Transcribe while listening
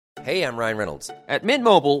Hey, I'm Ryan Reynolds. At Mint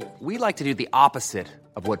Mobile, we like to do the opposite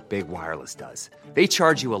of what Big Wireless does. They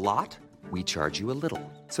charge you a lot, we charge you a little.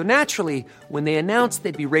 So naturally, when they announced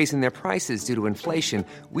they'd be raising their prices due to inflation,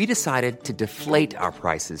 we decided to deflate our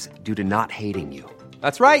prices due to not hating you.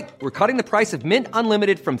 That's right. We're cutting the price of Mint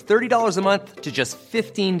Unlimited from $30 a month to just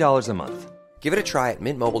 $15 a month. Give it a try at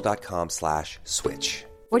mintmobile.com/switch.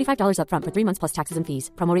 $45 up front for 3 months plus taxes and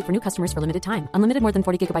fees. Promo rate for new customers for limited time. Unlimited more than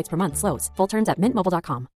 40 gigabytes per month. Slows full terms at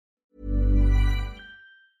mintmobile.com.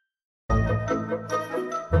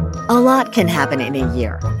 A lot can happen in a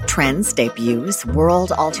year. Trends, debuts,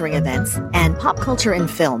 world-altering events, and pop culture in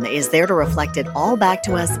film is there to reflect it all back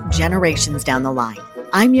to us generations down the line.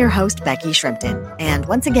 I'm your host, Becky Shrimpton, and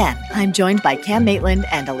once again, I'm joined by Cam Maitland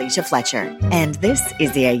and Alicia Fletcher. And this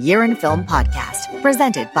is the A Year in Film podcast,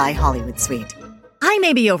 presented by Hollywood Suite. I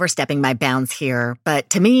may be overstepping my bounds here, but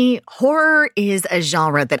to me, horror is a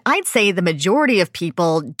genre that I'd say the majority of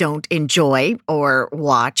people don't enjoy or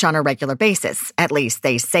watch on a regular basis. At least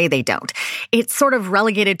they say they don't. It's sort of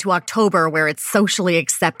relegated to October where it's socially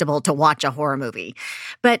acceptable to watch a horror movie.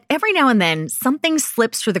 But every now and then, something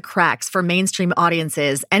slips through the cracks for mainstream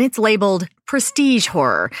audiences, and it's labeled prestige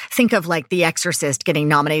horror. Think of like The Exorcist getting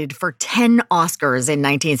nominated for 10 Oscars in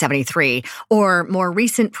 1973, or more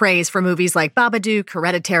recent praise for movies like Babadook,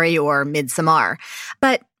 Hereditary, or Midsommar.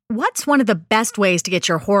 But what's one of the best ways to get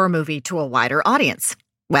your horror movie to a wider audience?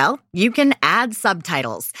 Well, you can add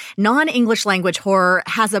subtitles. Non-English language horror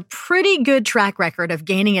has a pretty good track record of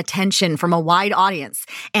gaining attention from a wide audience,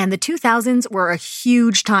 and the 2000s were a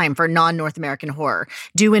huge time for non-North American horror,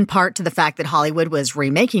 due in part to the fact that Hollywood was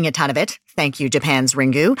remaking a ton of it, thank you Japan's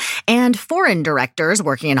Ringu, and foreign directors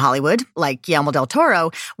working in Hollywood, like Guillermo del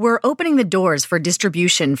Toro, were opening the doors for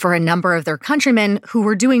distribution for a number of their countrymen who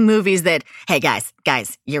were doing movies that, hey guys,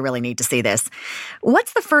 you really need to see this.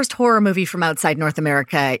 What's the first horror movie from outside North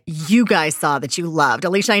America you guys saw that you loved?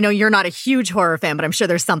 Alicia, I know you're not a huge horror fan, but I'm sure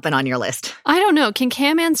there's something on your list. I don't know. Can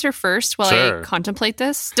Cam answer first while Sure. I contemplate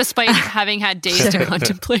this, despite having had days to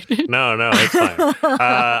contemplate it? No, it's fine.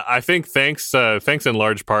 I think thanks in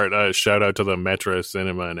large part, shout out to the Metro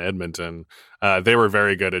Cinema in Edmonton. They were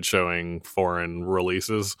very good at showing foreign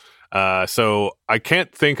releases. So I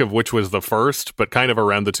can't think of which was the first, but kind of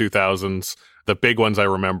around the 2000s, the big ones I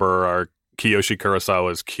remember are Kiyoshi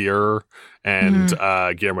Kurosawa's Cure and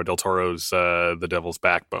Guillermo del Toro's The Devil's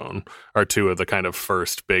Backbone are two of the kind of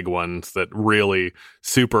first big ones that really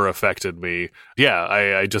super affected me. Yeah,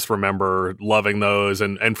 I just remember loving those.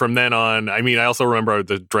 And from then on, I mean, I also remember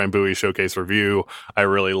the Drambuie Showcase Review. I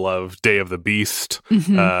really loved Day of the Beast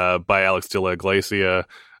by Alex de la Iglesia.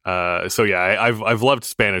 So yeah, I've loved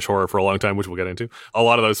Spanish horror for a long time, which we'll get into. A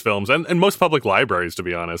lot of those films, and most public libraries, to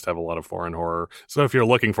be honest, have a lot of foreign horror. So if you're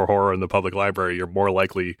looking for horror in the public library, you're more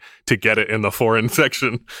likely to get it in the foreign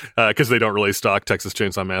section because they don't really stock Texas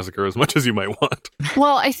Chainsaw Massacre as much as you might want.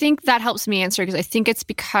 Well, I think that helps me answer because I think it's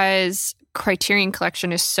because Criterion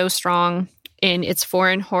Collection is so strong in its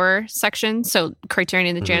foreign horror section. So Criterion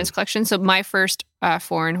in the Janus Collection. So my first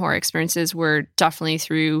foreign horror experiences were definitely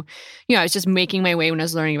through, I was just making my way when I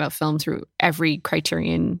was learning about film through every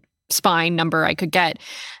Criterion spine number I could get.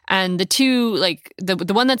 And the two, like the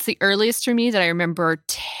one that's the earliest for me that I remember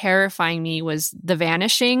terrifying me was The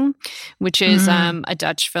Vanishing, which is a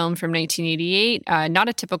Dutch film from 1988, not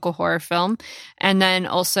a typical horror film. And then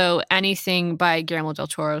also anything by Guillermo del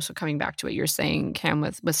Toro. So coming back to what you're saying, Cam,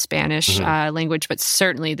 with Spanish language, but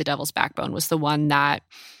certainly The Devil's Backbone was the one that,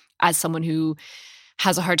 as someone who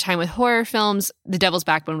has a hard time with horror films, The Devil's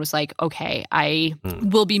Backbone was like, okay, I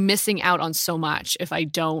will be missing out on so much if I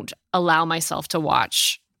don't allow myself to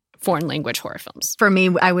watch foreign language horror films. For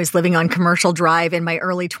me, I was living on Commercial Drive in my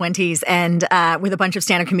early 20s and with a bunch of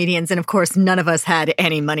stand-up comedians. And of course, none of us had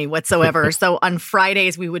any money whatsoever. So on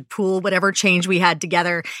Fridays, we would pool whatever change we had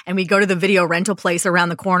together and we'd go to the video rental place around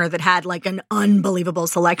the corner that had like an unbelievable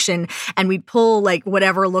selection. And we'd pull like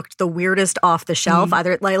whatever looked the weirdest off the shelf.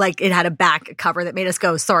 Either like it had a back cover that made us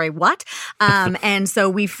go, sorry, what? And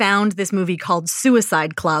so we found this movie called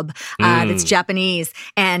Suicide Club that's Japanese.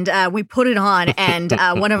 And we put it on and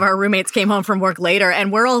one of our roommates came home from work later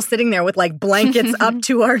and we're all sitting there with like blankets up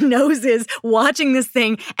to our noses watching this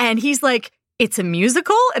thing. And he's like, it's a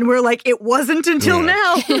musical? And we're like, it wasn't until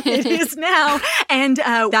now. It is now. And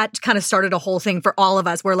that kind of started a whole thing for all of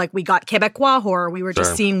us where like we got Quebecois horror. We were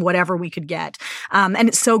just seeing whatever we could get. And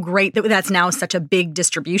it's so great that that's now such a big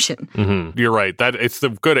distribution. You're right. That it's the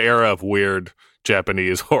good era of weird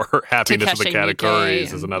Japanese horror. Happiness of the Takeshi Katakuris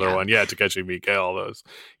Miike is another one. Yeah, Takeshi Miike, all those.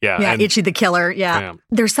 Yeah, Yeah, and, Ichi the Killer. Yeah.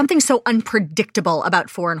 There's something so unpredictable about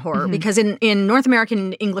foreign horror because in North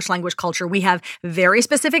American English language culture, we have very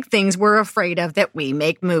specific things we're afraid of that we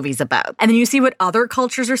make movies about. And then you see what other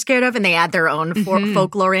cultures are scared of and they add their own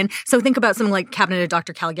folklore in. So think about something like Cabinet of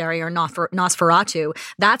Dr. Caligari or Nosferatu.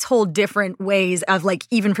 That's whole different ways of like,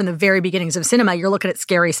 even from the very beginnings of cinema, you're looking at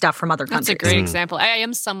scary stuff from other countries. That's a great example. I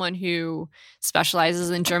am someone who specializes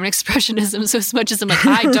in German expressionism. So as much as I'm like,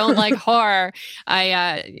 I don't like horror,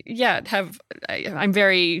 I'm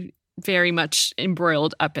very, very much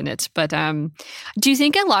embroiled up in it. But do you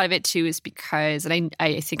think a lot of it too is because, and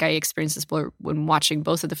I think I experienced this when watching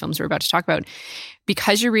both of the films we're about to talk about,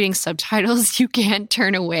 because you're reading subtitles, you can't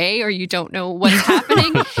turn away or you don't know what's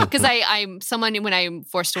happening. Because I'm someone, when I'm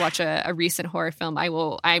forced to watch a recent horror film,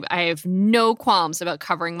 I have no qualms about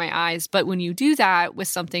covering my eyes. But when you do that with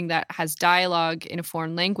something that has dialogue in a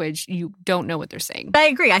foreign language, you don't know what they're saying. I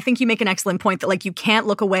agree. I think you make an excellent point that like you can't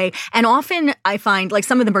look away. And often I find like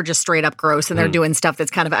some of them are just straight up gross and they're doing stuff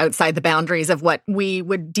that's kind of outside the boundaries of what we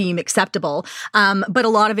would deem acceptable. But a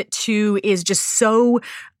lot of it too is just so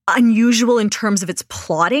unusual in terms of its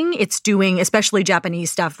plotting. It's doing, especially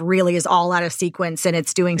Japanese stuff, really is all out of sequence, and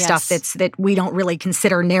it's doing stuff that we don't really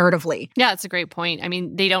consider narratively. Yeah, that's a great point. I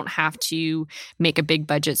mean, they don't have to make a big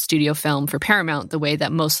budget studio film for Paramount the way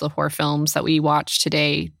that most of the horror films that we watch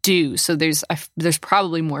today do. So there's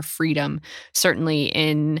probably more freedom, certainly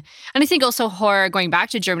and I think also horror, going back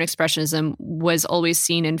to German expressionism, was always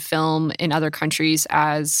seen in film in other countries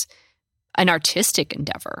as an artistic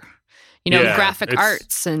endeavor. Graphic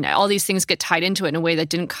arts and all these things get tied into it in a way that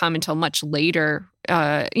didn't come until much later.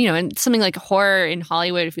 And something like horror in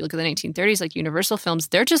Hollywood, if you look at the 1930s, like Universal films,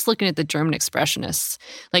 they're just looking at the German expressionists.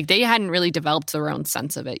 Like they hadn't really developed their own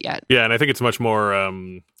sense of it yet. Yeah, and I think it's much more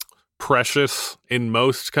precious in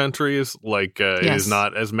most countries. Like it is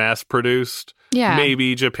not as mass produced. Yeah.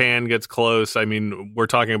 Maybe Japan gets close. I mean, we're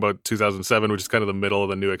talking about 2007, which is kind of the middle of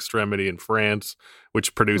the new extremity in France,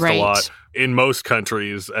 which produced a lot. In most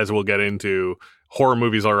countries, as we'll get into, horror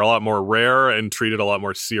movies are a lot more rare and treated a lot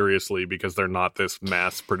more seriously because they're not this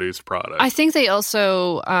mass-produced product. I think they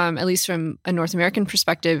also, at least from a North American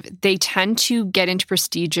perspective, they tend to get into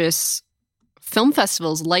prestigious film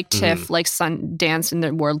festivals like TIFF, like Sundance in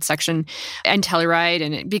the world section, and Telluride,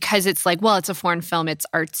 and because it's like, well, it's a foreign film, it's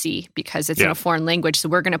artsy because it's in a foreign language, so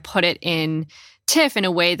we're going to put it in TIFF in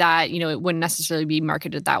a way that it wouldn't necessarily be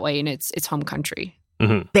marketed that way in its home country.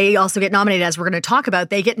 They also get nominated, as we're going to talk about.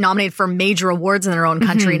 They get nominated for major awards in their own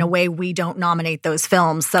country in a way we don't nominate those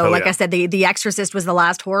films. So I said, The Exorcist was the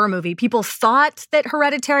last horror movie. People thought that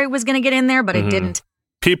Hereditary was going to get in there, but it didn't.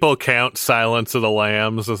 People count Silence of the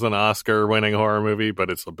Lambs as an Oscar-winning horror movie,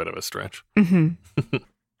 but it's a bit of a stretch.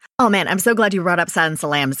 Oh, man, I'm so glad you brought up Silence of the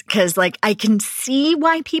Lambs because, I can see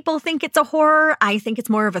why people think it's a horror. I think it's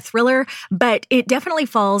more of a thriller, but it definitely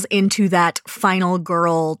falls into that final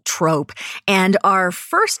girl trope. And our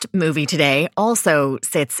first movie today also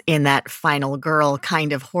sits in that final girl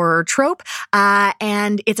kind of horror trope.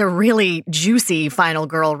 And it's a really juicy final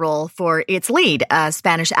girl role for its lead,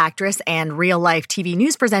 Spanish actress and real-life TV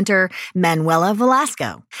news presenter, Manuela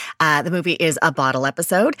Velasco. The movie is a bottle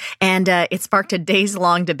episode, and it sparked a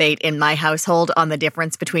days-long debate in my household on the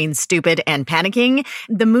difference between stupid and panicking.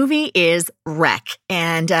 The movie is Wreck,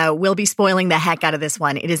 and we'll be spoiling the heck out of this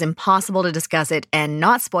one. It is impossible to discuss it and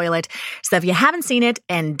not spoil it. So if you haven't seen it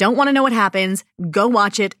and don't want to know what happens, go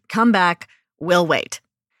watch it, come back, we'll wait.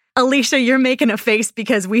 Alicia, you're making a face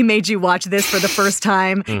because we made you watch this for the first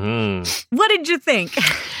time. What did you think?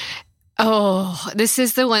 Oh, this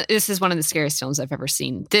is one of the scariest films I've ever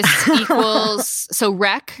seen. This equals,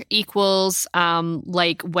 Wreck equals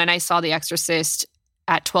like when I saw The Exorcist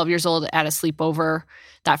at 12 years old at a sleepover,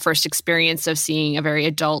 that first experience of seeing a very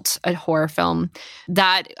adult horror film,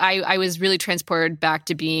 that I was really transported back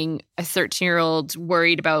to being a 13-year-old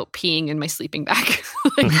worried about peeing in my sleeping bag.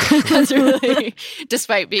 That's really,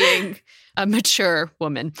 despite being a mature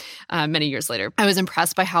woman many years later. I was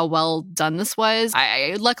impressed by how well done this was.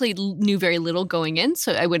 I luckily knew very little going in,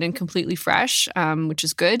 so I went in completely fresh, which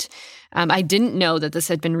is good. I didn't know that this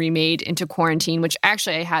had been remade into Quarantine, which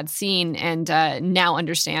actually I had seen and now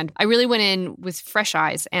understand. I really went in with fresh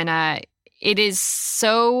eyes, and it is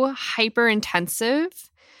so hyper-intensive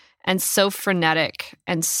and so frenetic,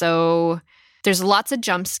 and so there's lots of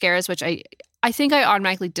jump scares, which I think I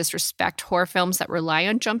automatically disrespect horror films that rely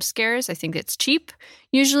on jump scares. I think it's cheap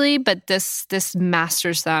usually, but this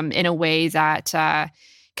masters them in a way that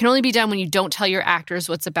can only be done when you don't tell your actors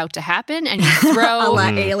what's about to happen, and you throw a la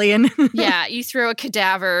Alien. Yeah, you throw a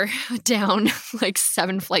cadaver down like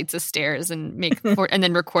 7 flights of stairs and and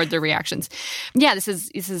then record their reactions. Yeah, this is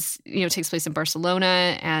takes place in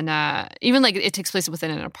Barcelona, and even like it takes place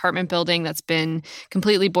within an apartment building that's been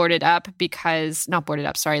completely boarded up not boarded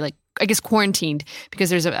up, sorry, like I guess quarantined because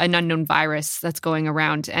there's an unknown virus that's going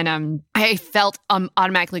around. And I felt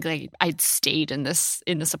automatically like I'd stayed in this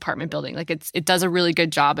apartment building. Like it does a really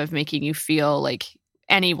good job of making you feel like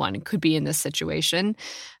anyone could be in this situation.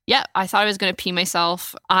 Yeah, I thought I was going to pee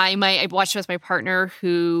myself. I watched it with my partner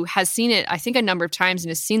who has seen it, I think, a number of times and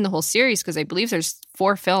has seen the whole series because I believe there's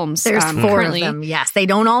 4 films. There's 4 currently. Of them, yes. They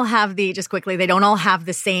don't all have they don't all have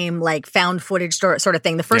the same like found footage sort of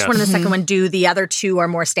thing. The first one and the second one do. The other 2 are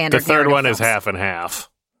more standard. The third one films. is half and half.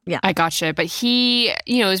 Yeah. I gotcha. But he,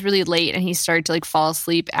 it was really late and he started to like fall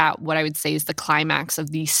asleep at what I would say is the climax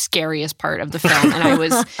of the scariest part of the film. And I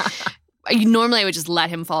was... Normally I would just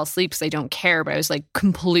let him fall asleep because I don't care, but I was like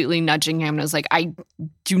completely nudging him and I was like, I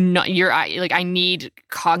do not, I need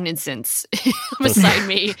cognizance beside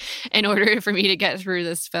me in order for me to get through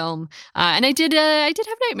this film. And I did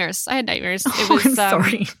have nightmares. I had nightmares. It was, I'm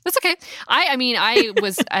sorry. That's okay. I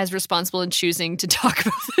was as responsible in choosing to talk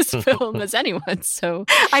about this film as anyone. So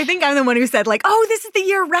I think I'm the one who said like, oh, this is the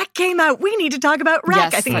year Rec came out. We need to talk about Rec.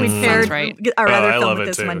 Yes, I think we paired our other film with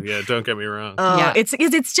this too. one. Yeah, don't get me wrong.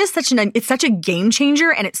 It's just it's such a game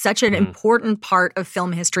changer, and it's such an important part of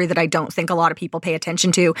film history that I don't think a lot of people pay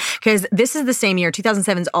attention to, because this is the same year,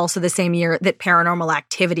 2007 is also the same year that Paranormal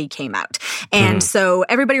Activity came out. And so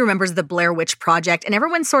everybody remembers the Blair Witch Project, and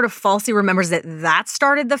everyone sort of falsely remembers that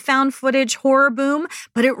started the found footage horror boom,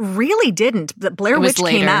 but it really didn't. The Blair Witch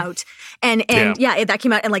came out, and that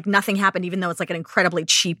came out, and like nothing happened, even though it's like an incredibly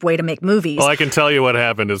cheap way to make movies. Well, I can tell you what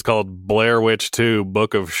happened. It's called Blair Witch 2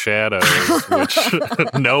 Book of Shadows, which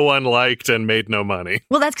no one liked and made no money.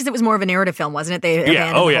 Well, that's because it was more of a narrative film, wasn't it?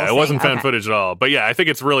 It wasn't found footage at all. But yeah, I think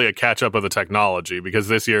it's really a catch-up of the technology, because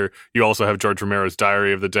this year you also have George Romero's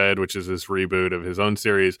Diary of the Dead, which is his reboot of his own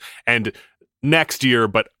series, and next year,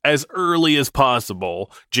 but as early as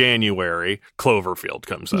possible, January, Cloverfield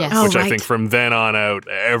comes out, which I think from then on out,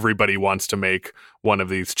 everybody wants to make one of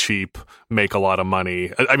these cheap, make a lot of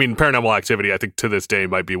money. I mean, Paranormal Activity, I think to this day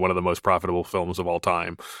might be one of the most profitable films of all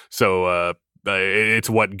time. So it's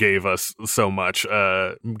what gave us so much.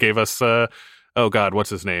 Oh God, what's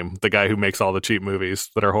his name? The guy who makes all the cheap movies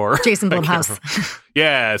that are horror. Jason Blumhouse.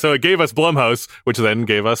 Yeah, so it gave us Blumhouse, which then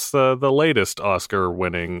gave us the latest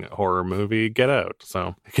Oscar-winning horror movie, Get Out.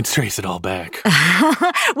 So you can trace it all back.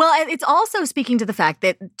 Well, it's also speaking to the fact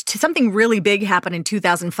that something really big happened in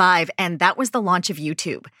 2005, and that was the launch of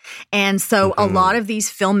YouTube. And so a lot of these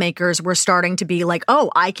filmmakers were starting to be like, oh,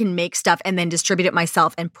 I can make stuff and then distribute it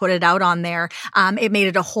myself and put it out on there. It made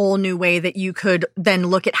it a whole new way that you could then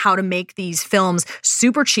look at how to make these films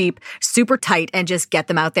super cheap, super tight, and just get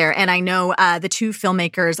them out there. And I know the 2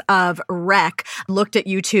 filmmakers of Rec looked at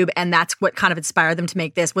YouTube, and that's what kind of inspired them to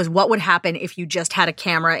make this, was what would happen if you just had a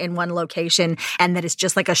camera in one location and that it's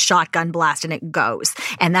just like a shotgun blast and it goes.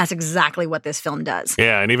 And that's exactly what this film does.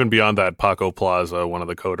 Yeah, and even beyond that, Paco Plaza, one of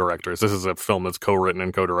the co-directors, this is a film that's co-written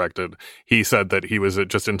and co-directed. He said that he was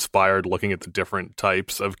just inspired looking at the different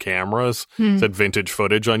types of cameras. Said vintage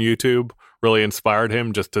footage on YouTube really inspired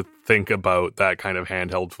him just to think about that kind of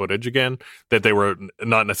handheld footage again, that they were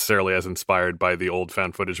not necessarily as inspired by the old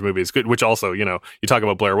found footage movies, which also, you talk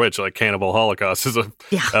about Blair Witch, like Cannibal Holocaust is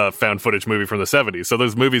a found footage movie from the 70s. So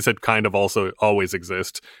those movies had kind of also always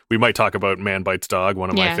exist. We might talk about Man Bites Dog, one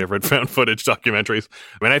of my favorite found footage documentaries.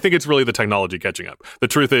 I mean, I think it's really the technology catching up. The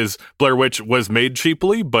truth is, Blair Witch was made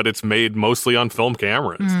cheaply, but it's made mostly on film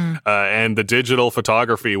cameras. And the digital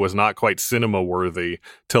photography was not quite cinema worthy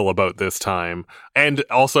till about this time. And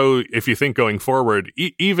also, if you think going forward,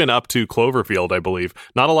 even up to Cloverfield, I believe,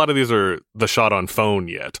 not a lot of these are the shot on phone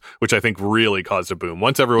yet, which I think really caused a boom.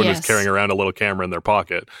 Once everyone was carrying around a little camera in their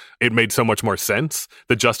pocket, it made so much more sense.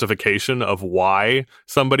 The justification of why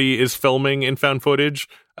somebody is filming in found footage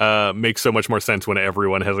makes so much more sense when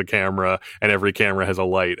everyone has a camera and every camera has a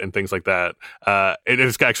light and things like that. It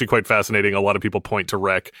is actually quite fascinating. A lot of people point to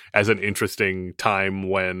Rec as an interesting time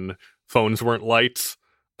when phones weren't lights.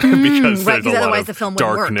 Because there's a lot of the film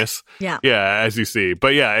darkness. Yeah, as you see.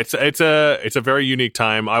 But yeah, it's a very unique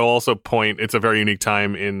time. I will also point it's a very unique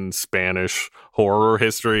time in Spanish horror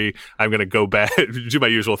history. I'm going to go back, do my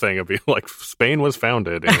usual thing of being like, Spain was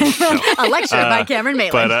founded. A lecture by Cameron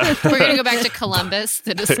Maitland. But, we're going to go back to Columbus,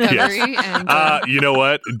 the discovery. Yes. And, you know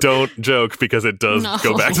what? Don't joke, because it does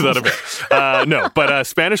go back to that a bit. But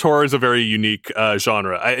Spanish horror is a very unique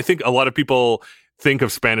genre. I think a lot of people think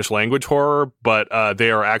of Spanish language horror, but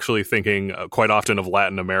they are actually thinking quite often of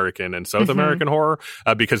Latin American and South American horror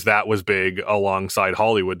because that was big alongside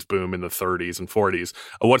Hollywood's boom in the 30s and 40s.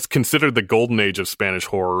 What's considered the golden age of Spanish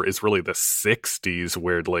horror is really the 60s,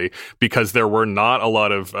 weirdly, because there were not a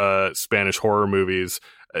lot of Spanish horror movies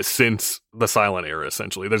since the silent era,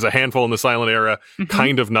 essentially. There's a handful in the silent era,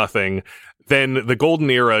 kind of nothing. Then the golden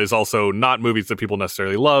era is also not movies that people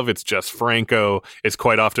necessarily love. It's just Franco. It's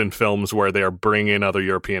quite often films where they are bringing in other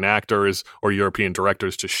European actors or European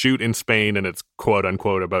directors to shoot in Spain, and it's quote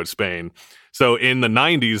unquote about Spain. So in the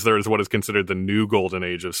 90s, there is what is considered the new golden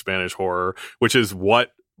age of Spanish horror, which is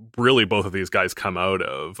what really both of these guys come out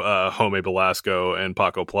of, Jaime Velasco and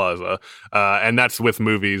Paco Plaza. And that's with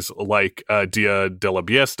movies like Dia de la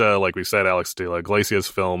Biesta, like we said, Alex de la Iglesias'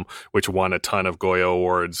 film, which won a ton of Goya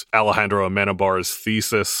Awards, Alejandro Amenabar's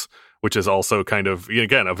Thesis, which is also kind of,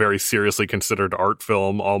 again, a very seriously considered art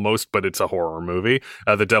film almost, but it's a horror movie.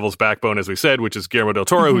 The Devil's Backbone, as we said, which is Guillermo del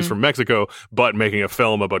Toro, who's from Mexico, but making a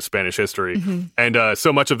film about Spanish history. And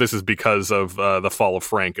so much of this is because of the fall of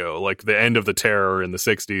Franco. Like the end of the terror in the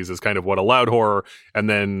 60s is kind of what allowed horror.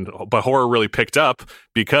 But horror really picked up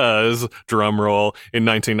because, drumroll, in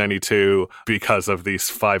 1992, because of the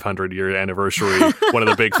 500-year anniversary, one of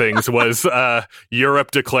the big things was Europe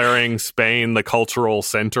declaring Spain the cultural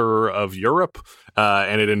center of Europe,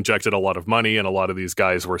 and it injected a lot of money, and a lot of these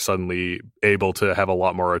guys were suddenly able to have a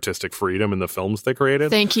lot more artistic freedom in the films they created.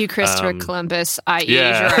 Thank you, Christopher Columbus, i.e.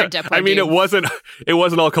 Gerard Depardieu. I mean, it wasn't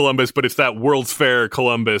all Columbus, but it's that World's Fair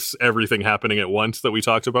Columbus, everything happening at once that we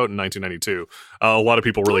talked about in 1992. A lot of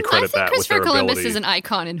people really credit that with their ability. Christopher Columbus is an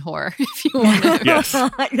icon in horror, if you want to. Yes.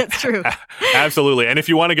 That's true. Absolutely. And if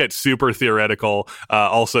you want to get super theoretical,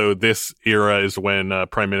 also this era is when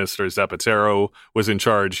Prime Minister Zapatero was in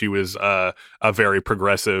charge. He was a very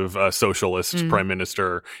progressive socialist prime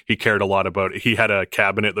minister. He cared a lot about, he had a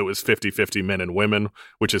cabinet that was 50-50 men and women,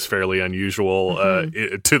 which is fairly unusual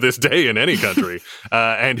to this day in any country.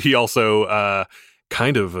 And he also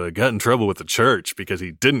kind of got in trouble with the church because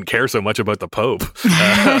he didn't care so much about the Pope.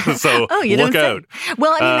 So look out.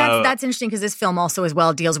 Well, I mean, that's interesting because this film also as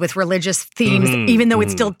well deals with religious themes, even though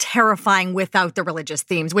it's still terrifying without the religious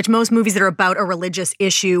themes, which most movies that are about a religious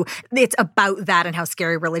issue, it's about that and how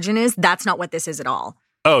scary religion is. That's not what this is at all.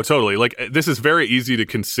 Oh, totally. Like, this is very easy to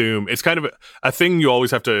consume. It's kind of a thing you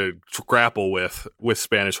always have to grapple with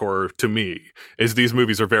Spanish horror, to me, is these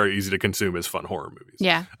movies are very easy to consume as fun horror movies.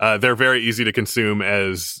 Yeah. They're very easy to consume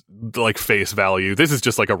as, like, face value. This is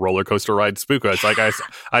just like a roller coaster ride spook. It's like,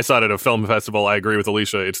 I saw it at a film festival. I agree with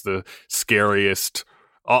Alicia. It's the scariest,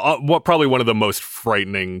 probably one of the most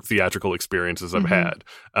frightening theatrical experiences I've had.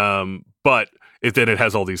 But that it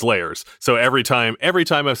has all these layers. So every time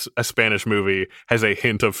a Spanish movie has a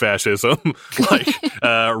hint of fascism, like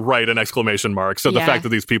write an exclamation mark. So the fact that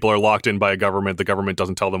these people are locked in by a government, the government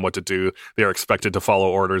doesn't tell them what to do. They are expected to follow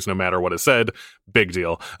orders no matter what is said. Big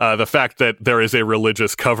deal. The fact that there is a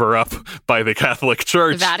religious cover-up by the Catholic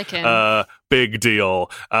Church. The Vatican. Big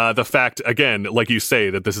deal. The fact, again, like you say,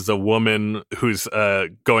 that this is a woman who's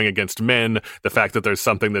going against men. The fact that there's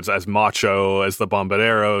something that's as macho as the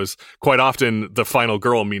Bombarderos. Quite often, the final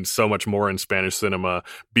girl means so much more in Spanish cinema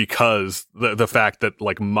because the fact that,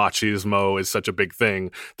 like, machismo is such a big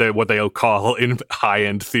thing, that what they call in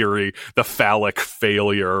high-end theory the phallic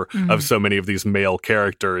failure of so many of these male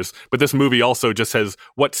characters. But this movie also just has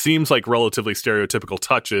what seems like relatively stereotypical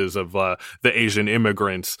touches of the Asian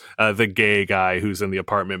immigrants, the gay guy who's in the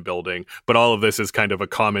apartment building, but all of this is kind of a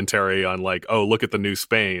commentary on, like, oh, look at the new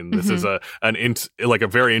Spain. This is a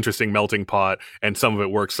very interesting melting pot, and some of it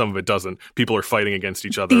works, some of it doesn't. People are fighting against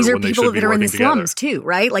each other. These are when people they should that be are in the working together. slums too,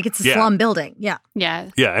 right? Like, it's a slum building. Yeah,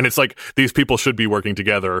 and it's like these people should be working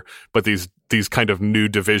together, but these kind of new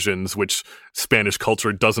divisions, which Spanish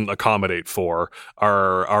culture doesn't accommodate for,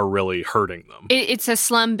 are really hurting them. It's a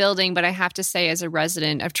slum building, but I have to say, as a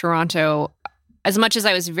resident of Toronto, as much as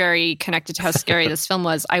I was very connected to how scary this film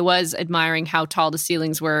was, I was admiring how tall the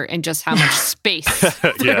ceilings were and just how much space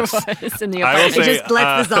there was in the apartment. It just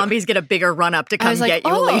lets the zombies get a bigger run up to come get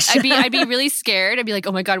you, Alicia. I'd be really scared. I'd be like,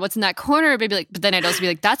 oh my God, what's in that corner? But then I'd also be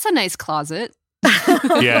like, that's a nice closet.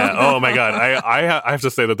 Yeah. Oh my God. I have to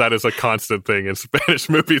say that is a constant thing in Spanish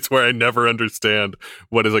movies where I never understand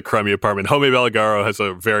what is a crummy apartment. Jaime Belagaro has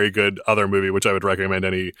a very good other movie, which I would recommend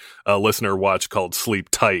any listener watch, called Sleep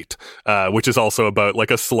Tight, which is also about, like,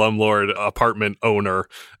 a slumlord apartment owner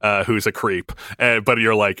who's a creep. But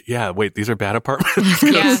you're like, yeah, wait, these are bad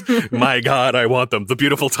apartments? My God, I want them. The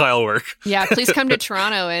beautiful tile work. Yeah. Please come to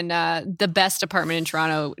Toronto, and the best apartment in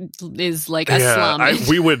Toronto is like a slum.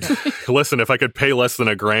 We would listen, if I could I'd pay less than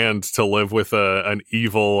 $1,000 to live with an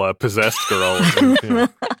evil possessed girl. And,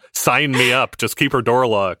 sign me up. Just keep her door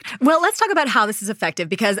locked. Well, let's talk about how this is effective,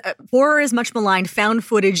 because horror is much maligned, found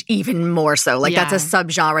footage even more so. Like, that's a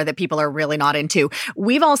subgenre that people are really not into.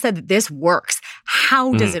 We've all said that this works.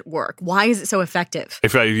 How does it work? Why is it so effective?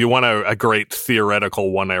 If you want a great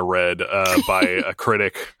theoretical one I read by a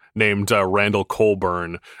critic named Randall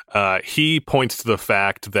Colburn, he points to the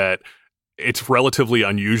fact that it's relatively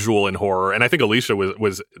unusual in horror, and I think Alicia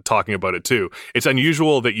was talking about it too. It's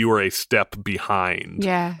unusual that you are a step behind.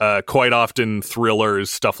 Yeah. Quite often, thrillers,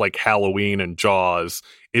 stuff like Halloween and Jaws,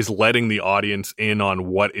 is letting the audience in on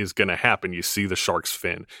what is going to happen. You see the shark's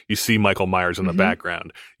fin. You see Michael Myers in the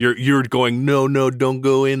background. You're going, no, don't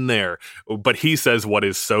go in there. But he says what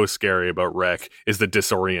is so scary about Rec is the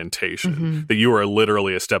disorientation, that you are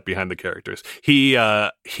literally a step behind the characters. He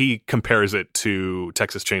compares it to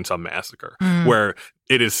Texas Chainsaw Massacre, where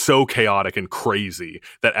it is so chaotic and crazy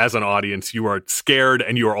that as an audience, you are scared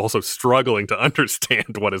and you are also struggling to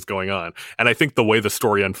understand what is going on. And I think the way the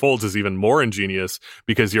story unfolds is even more ingenious,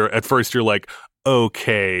 because at first you're like,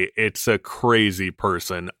 okay, it's a crazy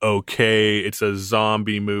person. Okay, it's a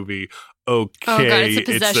zombie movie. Okay,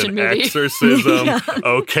 it's an movie. exorcism.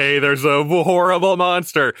 Okay, there's a horrible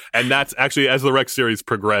monster. And that's actually, as the Rec series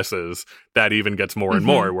progresses, that even gets more and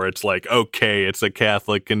more, where it's like, okay, it's a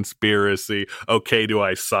Catholic conspiracy. Okay, do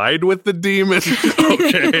I side with the demon?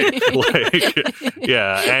 Okay.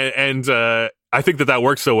 And I think that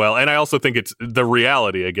works so well. And I also think it's the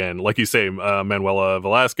reality again. Like you say, Manuela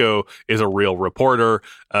Velasco is a real reporter,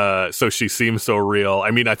 so she seems so real.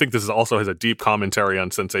 I mean, I think this also has a deep commentary on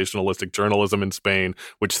sensationalistic journalism in Spain,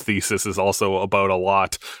 which Thesis is also about a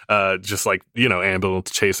lot, just like,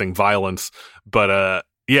 ambulance chasing violence. But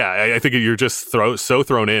I think you're just so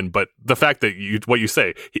thrown in. But the fact that what you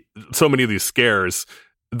say, so many of these scares,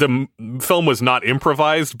 the film was not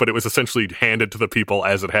improvised, but it was essentially handed to the people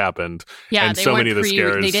as it happened. Yeah, and so many of the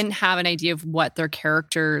scares, they didn't have an idea of what their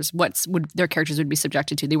characters would be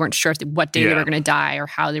subjected to. They weren't sure what day they were going to die or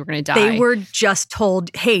how they were going to die. They were just told,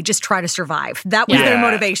 "Hey, just try to survive." That was their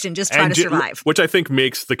motivation, just try to survive. Which I think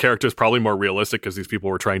makes the characters probably more realistic, because these people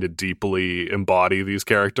were trying to deeply embody these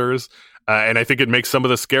characters. And I think it makes some of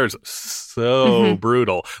the scares so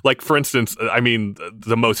brutal. Like, for instance, I mean,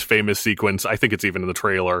 the most famous sequence, I think it's even in the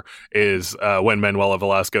trailer, is when Manuela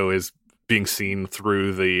Velasco is being seen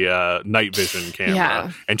through the night vision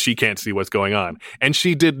camera, and she can't see what's going on. And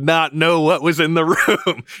she did not know what was in the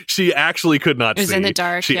room. She actually could not see. It was in the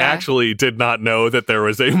dark, She actually did not know that there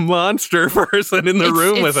was a monster person in the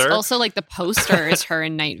room with her. It's also like the poster is her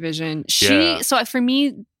in night vision. So for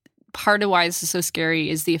me, part of why this is so scary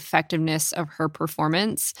is the effectiveness of her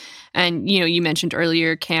performance. And, you mentioned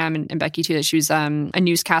earlier, Cam and Becky too, that she was a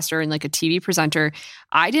newscaster and like a TV presenter.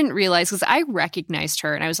 I didn't realize, because I recognized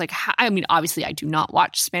her and I was like, I mean, obviously I do not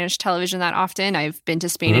watch Spanish television that often. I've been to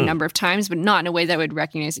Spain a number of times, but not in a way that I would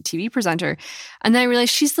recognize a TV presenter. And then I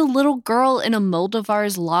realized she's the little girl in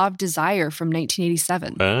Almodóvar's Law of Desire from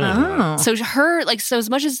 1987. Oh. So so as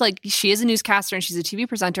much as like she is a newscaster and she's a TV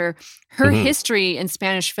presenter, her history in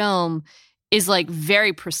Spanish film is like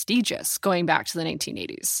very prestigious, going back to the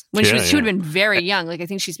 1980s when she would have been very young. Like, I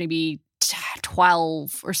think she's maybe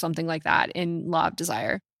 12 or something like that in Law of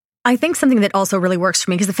Desire. I think something that also really works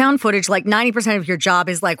for me, because the found footage, like 90% of your job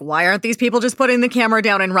is like, why aren't these people just putting the camera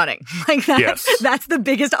down and running? Like that's the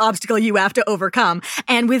biggest obstacle you have to overcome.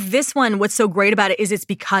 And with this one, what's so great about it is it's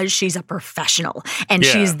because she's a professional and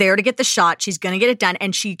she's there to get the shot. She's going to get it done.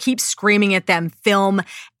 And she keeps screaming at them, film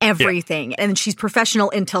everything. And she's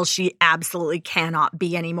professional until she absolutely cannot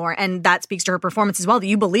be anymore. And that speaks to her performance as well, that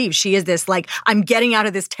you believe she is this, like, I'm getting out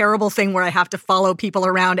of this terrible thing where I have to follow people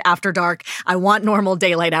around after dark. I want normal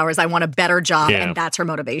daylight hours. I want a better job. And that's her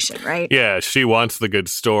motivation, right? Yeah, she wants the good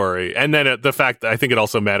story. And then the fact that I think it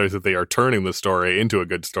also matters that they are turning the story into a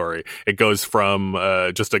good story. It goes from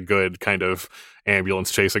just a good kind of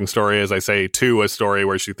ambulance chasing story, as I say, to a story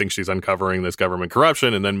where she thinks she's uncovering this government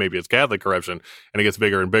corruption, and then maybe it's Catholic corruption, and it gets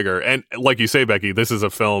bigger and bigger. And like you say, Becky, this is a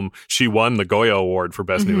film, she won the Goya Award for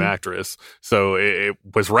Best New Actress, so it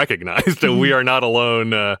was recognized, and we are not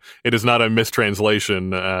alone. It is not a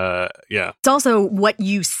mistranslation. It's also what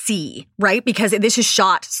you see, right? Because this is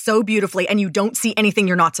shot so beautifully, and you don't see anything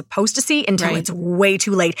you're not supposed to see until it's way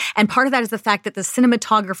too late. And part of that is the fact that the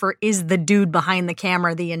cinematographer is the dude behind the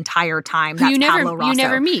camera the entire time. That's Pablo Rosso. You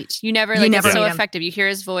never meet. It's so effective. You hear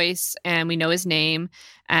his voice and we know his name.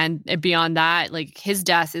 And beyond that, like, his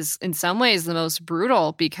death is in some ways the most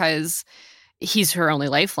brutal because he's her only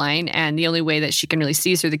lifeline and the only way that she can really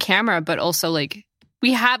see through the camera. But also, like,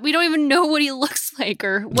 we don't even know what he looks like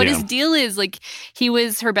or what his deal is. Like, he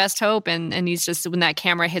was her best hope, and he's just, when that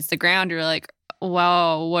camera hits the ground, you're like,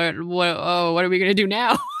 wow, what are we gonna do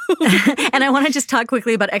now? And I want to just talk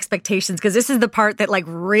quickly about expectations, because this is the part that like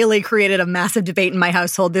really created a massive debate in my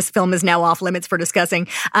household. This film is now off limits for discussing,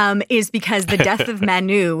 is because the death of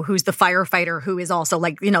Manu, who's the firefighter who is also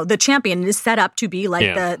like, the champion, is set up to be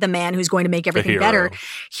like the man who's going to make everything better.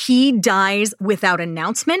 He dies without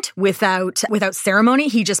announcement, without ceremony.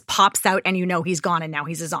 He just pops out and he's gone, and now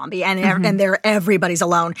he's a zombie, and everybody's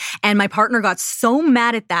alone. And my partner got so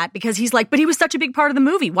mad at that because he's like, but he was such a big part of the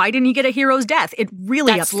movie. Why didn't he get a hero's death? It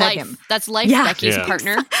really upset him. That's life, Becky's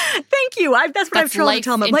partner. Thank you. That's what I've tried to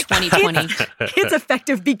tell him. I'm like, 2020. It's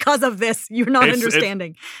effective because of this. You're not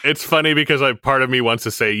understanding. It's funny because part of me wants to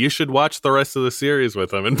say you should watch the rest of the series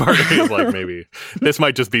with him, and part of me is like, maybe this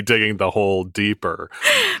might just be digging the hole deeper.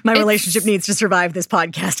 My relationship needs to survive this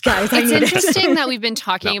podcast, guys. It's interesting that we've been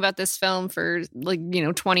talking about this film for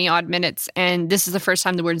 20 odd minutes, and this is the first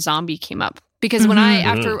time the word zombie came up. Because when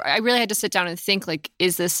I really had to sit down and think, like,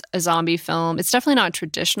 is this a zombie film? It's definitely not a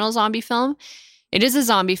traditional zombie film. It is a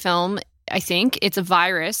zombie film, I think. It's a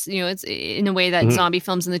virus, it's in a way that zombie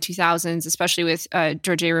films in the 2000s, especially with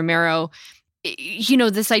George A. Romero,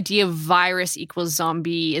 this idea of virus equals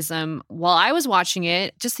zombieism. While I was watching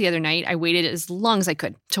it just the other night, I waited as long as I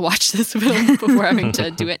could to watch this film before having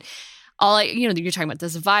to do it. You're talking about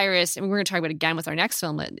this virus, and we're going to talk about it again with our next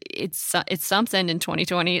film. It's something in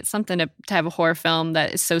 2020. It's something to have a horror film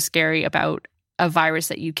that is so scary about a virus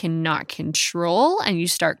that you cannot control, and you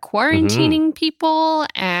start quarantining people,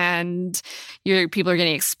 and people are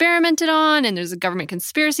getting experimented on, and there's a government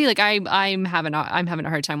conspiracy. Like, I'm having a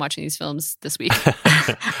hard time watching these films this week.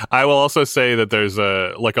 I will also say that there's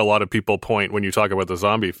a lot of people point, when you talk about the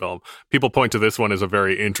zombie film, people point to this one as a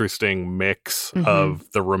very interesting mix of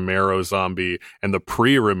the Romero zombie and the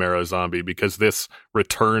pre-Romero zombie, because this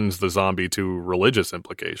returns the zombie to religious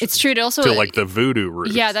implications. It's true. It also to like the voodoo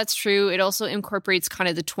roots. Yeah, that's true. It also incorporates kind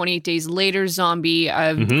of the 28 days later zombie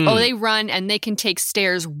of they run and they can take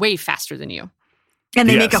stairs way faster than you. And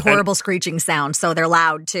they make a horrible screeching sound, so they're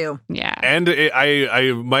loud too. Yeah. And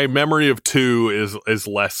my memory of 2 is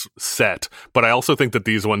less set, but I also think that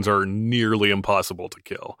these ones are nearly impossible to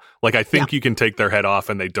kill. Like, I think you can take their head off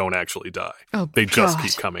and they don't actually die. They just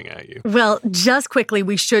keep coming at you. Well, just quickly,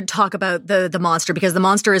 we should talk about the monster, because the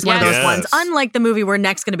monster is one of those ones, unlike the movie we're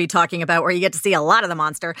next going to be talking about, where you get to see a lot of the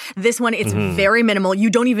monster. This one, it's very minimal. You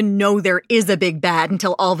don't even know there is a big bad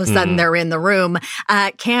until all of a sudden they're in the room.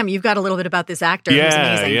 Cam, you've got a little bit about this actor.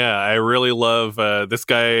 Yeah, I really love this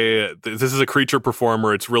guy. This is a creature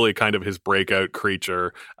performer. It's really kind of his breakout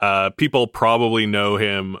creature. People probably know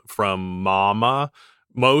him from Mama,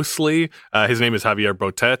 mostly. His name is Javier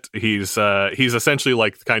Botet. He's essentially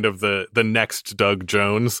like kind of the next Doug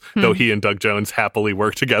Jones, though he and Doug Jones happily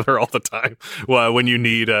work together all the time when you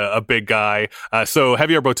need a big guy. So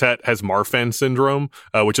Javier Botet has Marfan syndrome,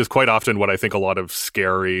 which is quite often what I think a lot of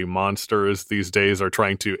scary monsters these days are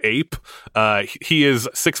trying to ape. He is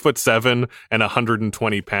 6'7" and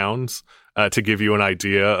 120 pounds. To give you an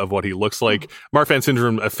idea of what he looks like. Marfan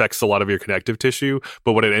syndrome affects a lot of your connective tissue,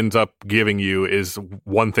 but what it ends up giving you is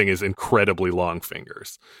one thing is incredibly long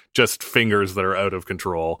fingers. Just fingers that are out of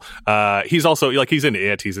control. He's also, he's in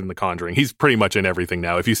It, he's in The Conjuring. He's pretty much in everything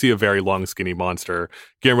now. If you see a very long, skinny monster,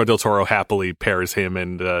 Guillermo del Toro happily pairs him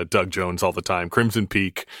and Doug Jones all the time. Crimson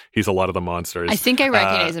Peak, he's a lot of the monsters. I think I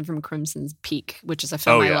recognize him from Crimson Peak, which is a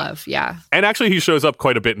film I love. Yeah. And actually, he shows up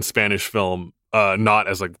quite a bit in Spanish film. Not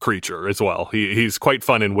as a creature as well. He's quite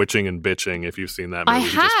fun in Witching and Bitching, if you've seen that movie. I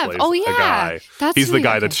have. A guy. He's really the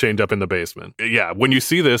guy that's chained up in the basement. Yeah, when you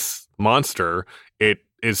see this monster, it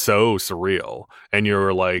is so surreal. And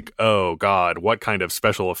you're like, oh God, what kind of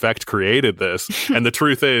special effect created this? And the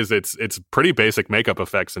truth is, it's pretty basic makeup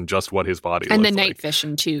effects and just what his body looks like. And the night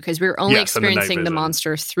vision too, because we're only experiencing the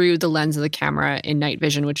monster through the lens of the camera in night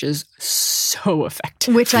vision, which is so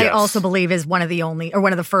effective. Which I also believe is one of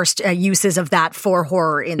the first uses of that for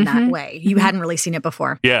horror in that way. You hadn't really seen it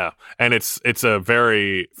before. Yeah, and it's a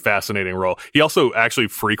very fascinating role. He also actually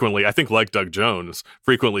frequently, I think like Doug Jones,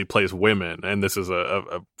 frequently plays women, and this is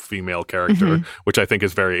a female character, which I think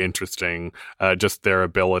is very interesting, just their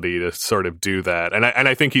ability to sort of do that. And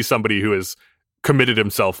I think he's somebody who is committed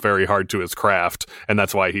himself very hard to his craft, and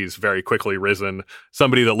that's why he's very quickly risen.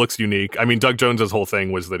 Somebody that looks unique. I mean, Doug Jones's whole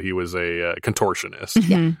thing was that he was a contortionist.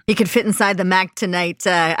 Yeah, he could fit inside the Mac Tonight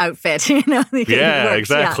outfit. Yeah,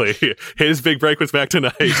 exactly. Yeah. His big break was Mac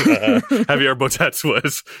Tonight. Javier Botet's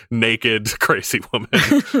was naked, crazy woman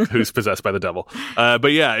who's possessed by the devil.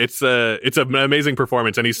 But yeah, it's an amazing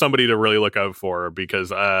performance, and he's somebody to really look out for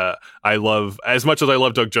because I love, as much as I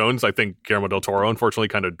love Doug Jones, I think Guillermo del Toro unfortunately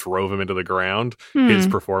kind of drove him into the ground, his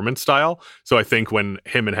performance style. So I think when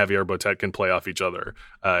him and Javier Botet can play off each other,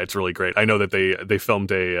 it's really great. I know that they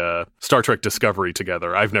filmed a Star Trek Discovery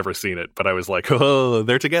together. I've never seen it, but I was like, oh,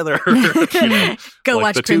 they're together. Go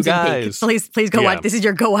watch the Crimson Peak. Please go watch. This is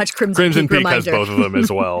your go watch Crimson Peak reminder. has both of them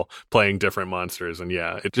as well, playing different monsters. And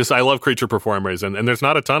yeah, I love creature performers, and there's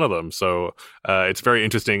not a ton of them. So it's very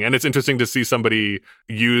interesting. And it's interesting to see somebody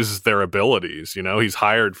use their abilities. You know, he's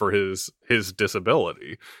hired for his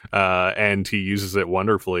disability, and he uses it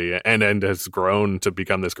wonderfully and has grown to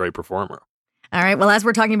become this great performer. All right. Well, as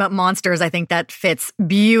we're talking about monsters, I think that fits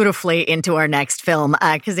beautifully into our next film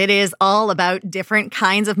because it is all about different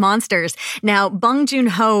kinds of monsters. Now, Bong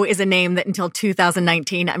Joon-ho is a name that until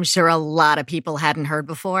 2019, I'm sure a lot of people hadn't heard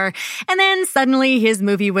before. And then suddenly his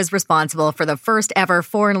movie was responsible for the first ever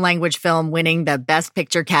foreign language film winning the Best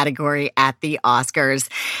Picture category at the Oscars.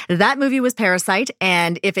 That movie was Parasite.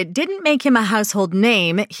 And if it didn't make him a household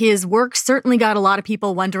name, his work certainly got a lot of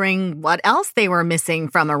people wondering what else they were missing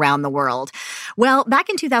from around the world. Well, back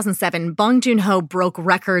in 2007, Bong Joon-ho broke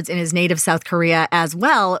records in his native South Korea as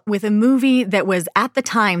well with a movie that was at the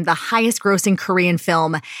time the highest grossing Korean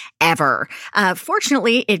film ever.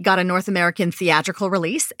 Fortunately, it got a North American theatrical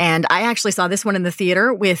release, and I actually saw this one in the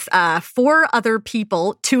theater with 4 other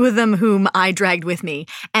people, 2 of them whom I dragged with me.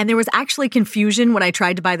 And there was actually confusion when I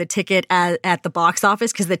tried to buy the ticket at the box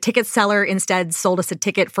office because the ticket seller instead sold us a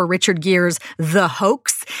ticket for Richard Gere's The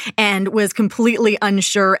Hoax and was completely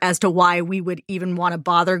unsure as to why we would even want to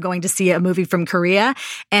bother going to see a movie from Korea.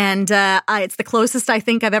 And it's the closest I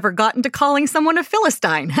think I've ever gotten to calling someone a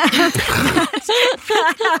Philistine. I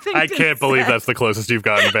can't believe that's the closest you've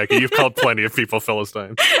gotten, Becky. You've called plenty of people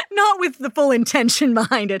Philistines. Not with the full intention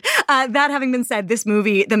behind it. That having been said, this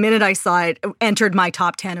movie, the minute I saw it, entered my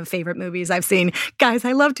top 10 of favorite movies I've seen. Guys,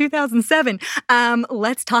 I love 2007.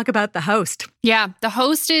 Let's talk about The Host. Yeah, The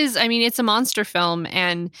Host is, it's a monster film,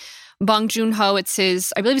 and Bong Joon-ho,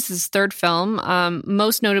 I believe it's his third film.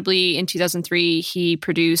 Most notably, in 2003, he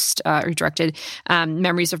produced or directed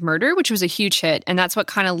Memories of Murder, which was a huge hit. And that's what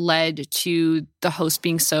kind of led to The Host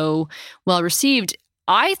being so well received.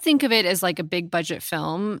 I think of it as like a big budget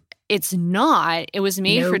film. It's not. It was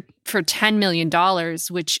made for $10 million,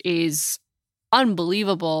 which is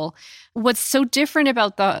unbelievable. What's so different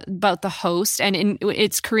about the Host, and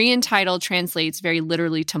its Korean title translates very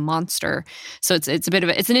literally to monster. So it's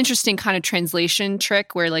an interesting kind of translation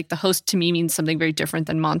trick where like The Host to me means something very different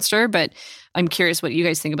than monster, but I'm curious what you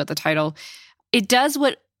guys think about the title. It does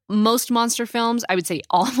what most monster films, I would say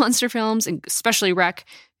all monster films, and especially Rec,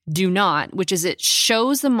 do not, which is it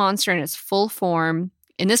shows the monster in its full form,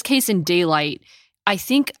 in this case in daylight, I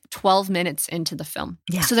think 12 minutes into the film.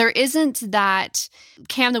 Yeah. So there isn't that,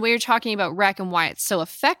 Cam, the way you're talking about Rec and why it's so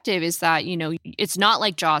effective is that, it's not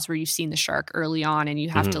like Jaws where you've seen the shark early on and you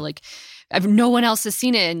have to no one else has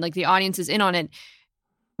seen it and like the audience is in on it.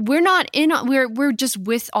 We're just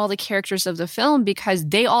with all the characters of the film because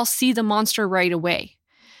they all see the monster right away.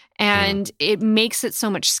 And it makes it so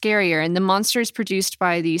much scarier. And the monster is produced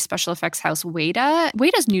by the special effects house Weta.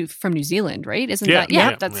 Weta's from New Zealand, right? Isn't that?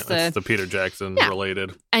 Yeah, that's the Peter Jackson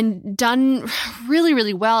related. And done really,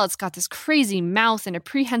 really well. It's got this crazy mouth and a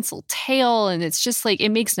prehensile tail. And it's just like, it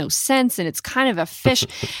makes no sense. And it's kind of a fish.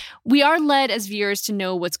 We are led as viewers to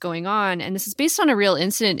know what's going on. And this is based on a real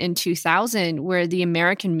incident in 2000 where the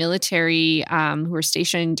American military who were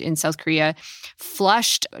stationed in South Korea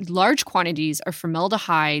flushed large quantities of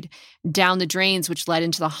formaldehyde down the drains, which led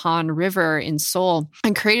into the Han River in Seoul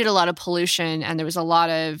and created a lot of pollution. And there was a lot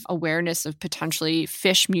of awareness of potentially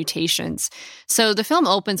fish mutations. So the film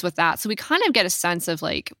opens with that. So we kind of get a sense of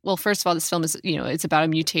like, well, first of all, this film is, it's about a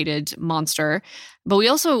mutated monster. But we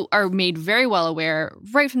also are made very well aware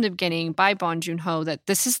right from the beginning by Bong Joon-ho that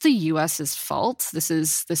this is the U.S.'s fault. This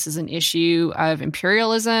is an issue of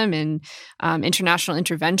imperialism and international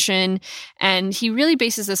intervention. And he really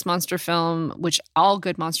bases this monster film, which all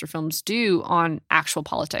good monster films do, on actual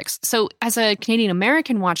politics. So as a Canadian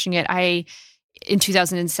American watching it, in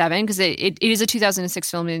 2007, because it is a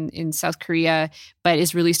 2006 film in South Korea, but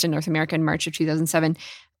is released in North America in March of 2007.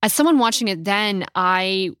 As someone watching it then,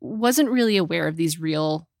 I wasn't really aware of these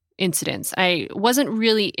real incidents. I wasn't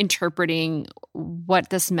really interpreting what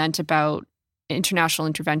this meant about international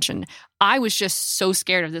intervention. I was just so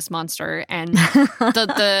scared of this monster. And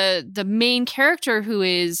the main character who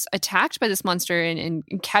is attacked by this monster and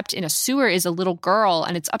kept in a sewer is a little girl.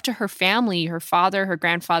 And it's up to her family, her father, her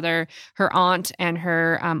grandfather, her aunt, and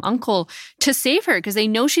her uncle to save her because they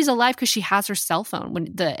know she's alive because she has her cell phone. When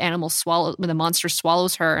the monster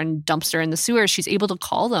swallows her and dumps her in the sewer, she's able to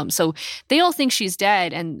call them. So they all think she's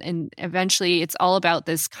dead. And eventually it's all about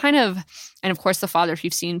this kind of, and of course the father, if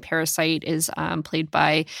you've seen Parasite, is played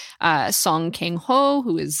by Song Kang-ho,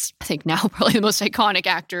 who is, I think, now probably the most iconic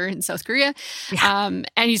actor in South Korea. Yeah.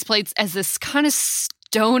 And he's played as this kind of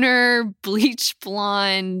stoner, bleach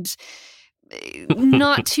blonde,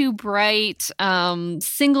 not too bright,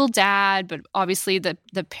 single dad, but obviously the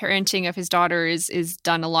parenting of his daughter is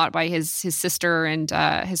done a lot by his sister and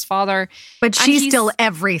his father. But she's still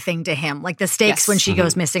everything to him. Like the stakes when she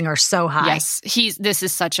goes missing are so high. Yes, this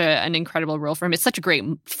is such an incredible role for him. It's such a great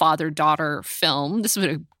father-daughter film. This is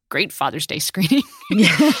a great Father's Day screening.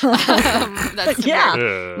 That's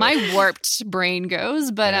where my warped brain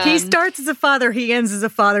goes. But he starts as a father, he ends as a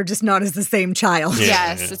father, just not as the same child.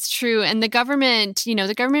 Yes, it's true. And the government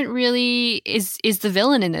really is the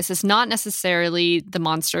villain in this. It's not necessarily the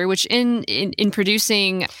monster, which in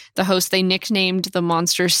producing The Host, they nicknamed the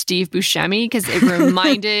monster Steve Buscemi because it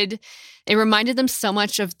reminded them so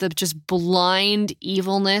much of the just blind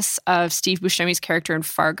evilness of Steve Buscemi's character in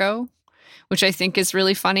Fargo, which I think is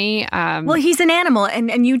really funny. Well, he's an animal.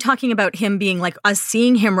 And you talking about him being like us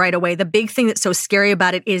seeing him right away, the big thing that's so scary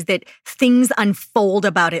about it is that things unfold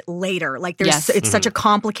about it later. Like it's such a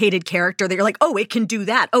complicated character that you're like, oh, it can do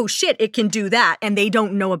that. Oh, shit, it can do that. And they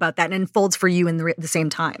don't know about that and it unfolds for you in the same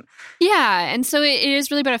time. Yeah. And so it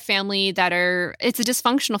is really about a family it's a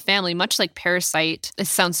dysfunctional family, much like Parasite. It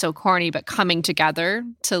sounds so corny, but coming together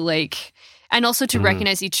to and also to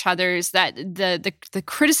recognize each other's, that the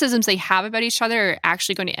criticisms they have about each other are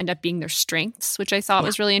actually going to end up being their strengths, which I thought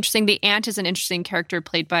was really interesting. The aunt is an interesting character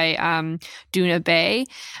played by Doona Bae,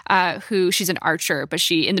 who she's an archer,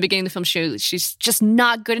 but in the beginning of the film, she's just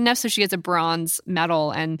not good enough, so she gets a bronze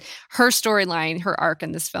medal. And her storyline, her arc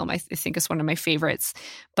in this film, I think is one of my favorites.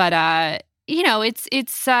 But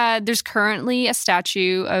it's there's currently a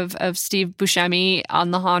statue of Steve Buscemi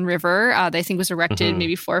on the Han River that I think was erected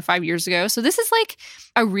maybe 4 or 5 years ago. So this is like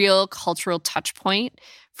a real cultural touch point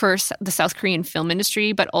for the South Korean film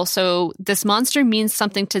industry, but also this monster means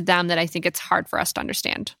something to them that I think it's hard for us to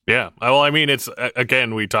understand. Yeah. Well, I mean, it's,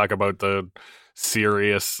 again, we talk about the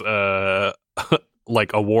serious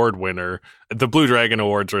award winner. The Blue Dragon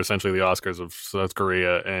Awards are essentially the Oscars of South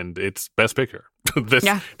Korea, and it's Best Picture.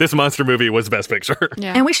 This monster movie was Best Picture.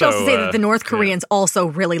 Yeah. And we should also say that the North Koreans also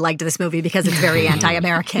really liked this movie because it's very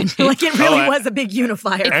anti-American. It really was a big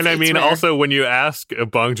unifier. And I mean, also when you ask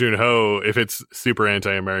Bong Joon-ho if it's super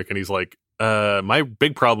anti-American, he's like, my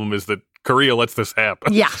big problem is that Korea lets this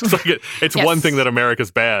happen. Yeah. It's one thing that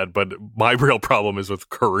America's bad, but my real problem is with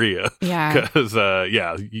Korea. Yeah. Because,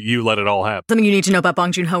 you let it all happen. Something you need to know about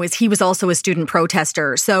Bong Joon-ho is he was also a student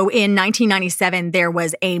protester. So in 1997, there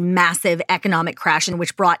was a massive economic crash in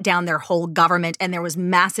which brought down their whole government, and there was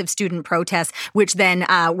massive student protests, which then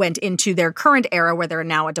went into their current era where they're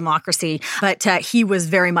now a democracy. But he was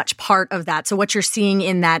very much part of that. So what you're seeing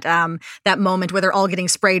in that moment where they're all getting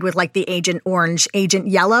sprayed with like the Agent Orange, Agent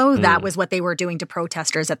Yellow, that was what they were doing to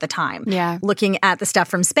protesters at the time. Yeah. Looking at the stuff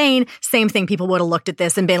from Spain, same thing. People would have looked at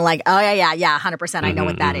this and been like, oh, yeah, 100%. I know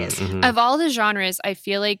what that is. Of all the genres, I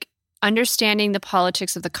feel like understanding the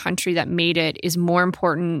politics of the country that made it is more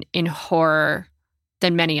important in horror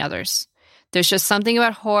than many others. There's just something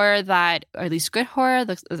about horror that, or at least good horror,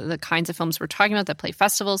 the kinds of films we're talking about that play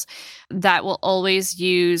festivals, that will always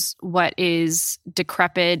use what is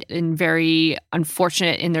decrepit and very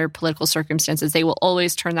unfortunate in their political circumstances. They will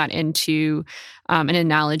always turn that into an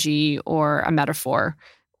analogy or a metaphor.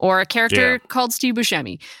 Or a character called Steve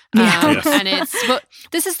Buscemi. And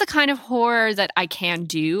this is the kind of horror that I can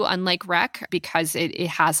do, unlike Rec, because it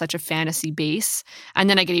has such a fantasy base. And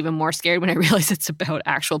then I get even more scared when I realize it's about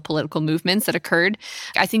actual political movements that occurred.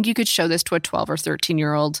 I think you could show this to a 12 or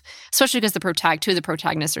 13-year-old, especially because two of the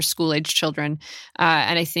protagonists are school-aged children.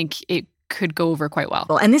 And I think it could go over quite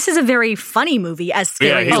well. And this is a very funny movie, as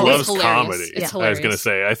scary he as loves it's comedy. It's I was going to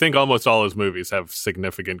say, I think almost all his movies have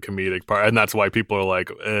significant comedic part, and that's why people are like,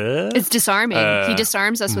 It's disarming. He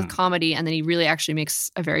disarms us with comedy, and then he really actually makes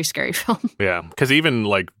a very scary film. Yeah, because even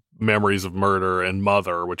like Memories of Murder and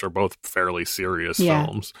Mother, which are both fairly serious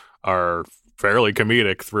films, are fairly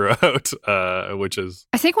comedic throughout, which is...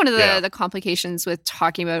 I think one of the complications with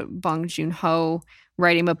talking about Bong Joon-ho,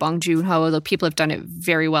 writing about Bong Joon-ho, although people have done it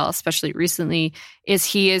very well, especially recently, is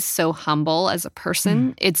he is so humble as a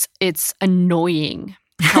person. It's annoying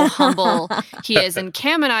how humble he is. And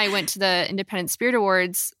Cam and I went to the Independent Spirit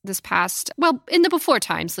Awards this past, in the before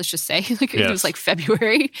times, let's just say. It was like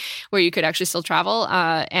February, where you could actually still travel.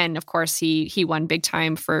 And of course, he won big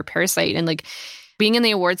time for Parasite. And like being in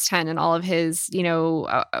the awards tent and all of his,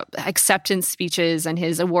 acceptance speeches and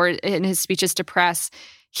his award and his speeches to press,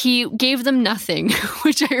 he gave them nothing,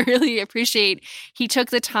 which I really appreciate. He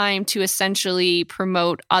took the time to essentially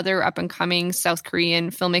promote other up-and-coming South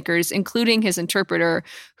Korean filmmakers, including his interpreter,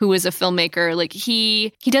 who is a filmmaker. Like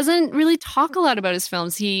he doesn't really talk a lot about his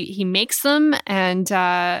films. He makes them and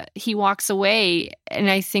he walks away. And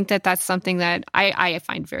I think that that's something that I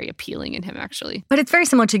find very appealing in him, actually. But it's very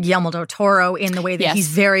similar to Guillermo del Toro in the way that he's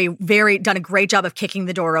very, very done a great job of kicking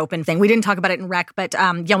the door open thing. We didn't talk about it in Rec, but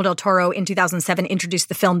Guillermo del Toro in 2007 introduced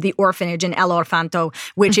the film The Orphanage in El Orfanto,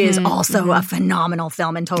 which is also a phenomenal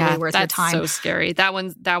film and totally worth your time. That's so scary. That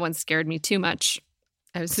one scared me too much.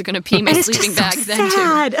 I was going to pee my sleeping bag then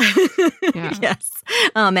too. Yes.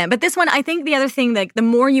 Oh man. But this one, I think the other thing, like the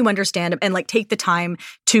more you understand and like take the time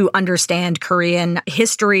to understand Korean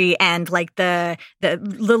history and like the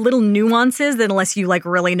little nuances that unless you like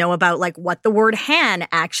really know about like what the word Han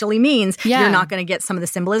actually means, you're not going to get some of the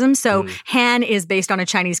symbolism. So Han is based on a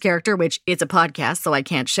Chinese character, which it's a podcast, so I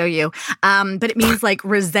can't show you. But it means like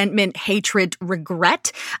resentment, hatred,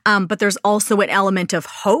 regret. But there's also an element of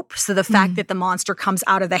hope. So the fact that the monster comes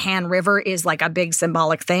out of the Han River is like a big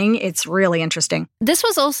symbolic thing. It's really interesting. This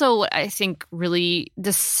was also what I think really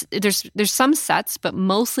there's some sets, but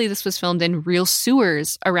mostly this was filmed in real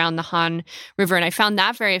sewers around the Han River. And I found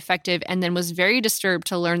that very effective and then was very disturbed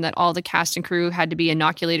to learn that all the cast and crew had to be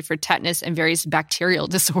inoculated for tetanus and various bacterial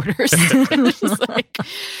disorders. Like,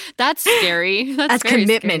 that's scary. That's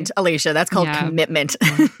commitment, scary. Alicia. That's called commitment.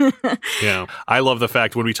 Yeah. I love the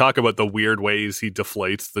fact when we talk about the weird ways he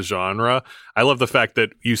deflates the genre, I love the fact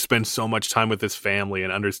that you spend so much time with his family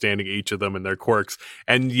and understanding each of them and their quirks.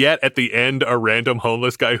 And yet at the end, a random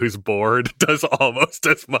homeless guy who's bored does almost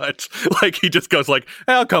as much. Like he just goes like,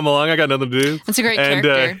 I'll come along. I got nothing to do. That's a great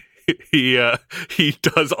character. He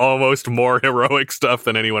does almost more heroic stuff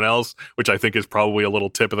than anyone else, which I think is probably a little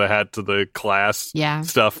tip of the hat to the class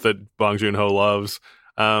stuff that Bong Joon-ho loves.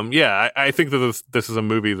 I think that this is a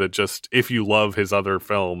movie that just, if you love his other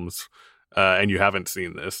films, and you haven't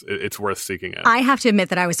seen this, it's worth seeking out. I have to admit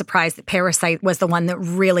that I was surprised that Parasite was the one that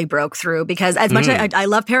really broke through because as much as I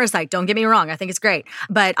love Parasite, don't get me wrong, I think it's great.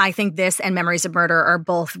 But I think this and Memories of Murder are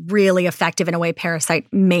both really effective in a way Parasite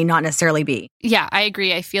may not necessarily be. Yeah, I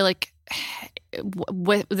agree. I feel like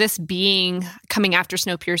with this being coming after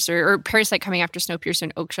Snowpiercer or Parasite coming after Snowpiercer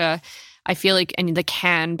and Okja, I feel like, and the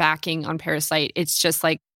Cannes backing on Parasite, it's just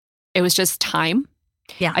like, it was just time.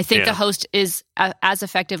 Yeah, I think the host is as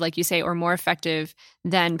effective, like you say, or more effective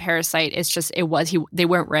than Parasite. It's just they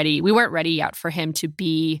weren't ready. We weren't ready yet for him to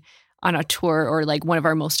be on a tour or like one of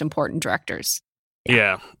our most important directors.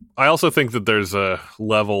 Yeah. I also think that there's a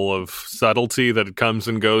level of subtlety that comes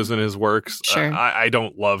and goes in his works. Sure. I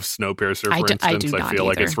don't love Snowpiercer, for instance. I feel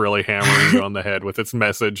like it's really hammering you on the head with its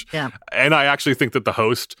message. Yeah. And I actually think that the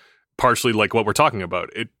host, partially like what we're talking about,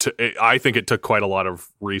 I think it took quite a lot of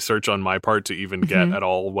research on my part to even get at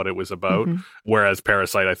all what it was about. Whereas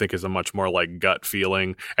Parasite, I think, is a much more like gut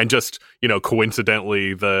feeling. And just,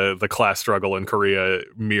 coincidentally, the class struggle in Korea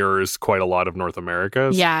mirrors quite a lot of North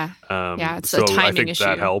America's. Yeah. It's a timing I think issue.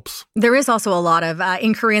 that helps. There is also a lot of,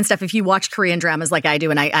 in Korean stuff, if you watch Korean dramas like I do,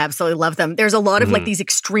 and I absolutely love them, there's a lot of like these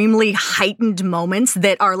extremely heightened moments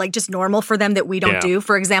that are like just normal for them that we don't do.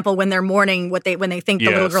 For example, when they're mourning, when they think the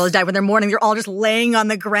little girl has died, when they're mourning, they're all just laying on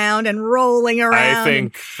the ground and rolling around. I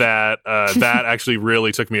think that that actually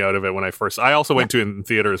really took me out of it when I also went to it in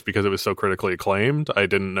theaters because it was so critically acclaimed. I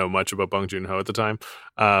didn't know much about Bong Joon-ho at the time.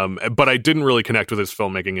 But I didn't really connect with his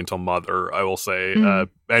filmmaking until Mother, I will say.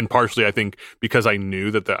 And partially, I think, because I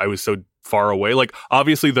knew that I was so far away. Like,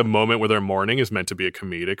 obviously, the moment where they're mourning is meant to be a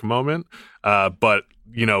comedic moment. But,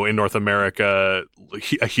 in North America,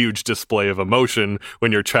 a huge display of emotion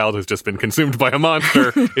when your child has just been consumed by a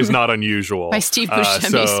monster is not unusual. By Steve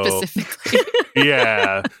Buscemi specifically.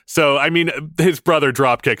 Yeah. So, I mean, his brother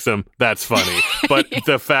drop kicks him. That's funny. But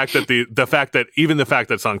the fact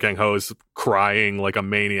that Song Kang-ho is crying like a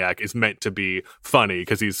maniac is meant to be funny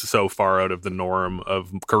because he's so far out of the norm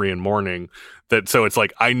of Korean mourning that, so it's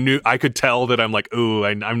like I could tell that I'm like, ooh,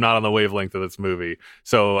 I'm not on the wavelength of this movie.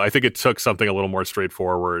 So I think it took something a little more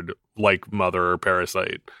straightforward, like Mother or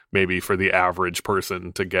Parasite, maybe for the average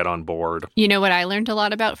person to get on board. You know what I learned a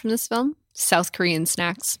lot about from this film? South Korean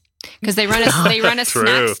snacks. Because they run a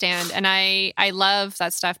snack stand, and I love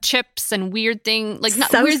that stuff. Chips and weird things, like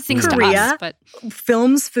not South weird things Korea to us, but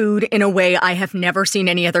films food in a way I have never seen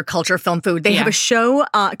any other culture film food. They have a show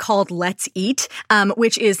called Let's Eat,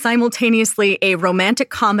 which is simultaneously a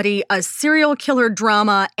romantic comedy, a serial killer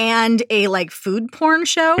drama, and a like food porn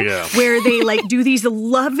show where they like do these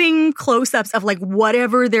loving close-ups of like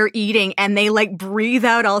whatever they're eating, and they like breathe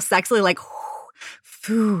out all sexily like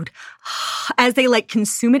food as they like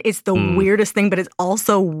consume it. It's the weirdest thing, but it's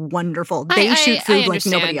also wonderful. They shoot food like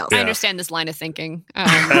nobody else. I understand this line of thinking.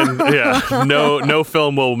 And no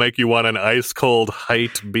film will make you want an ice cold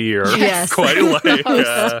Height beer. Yes. quite like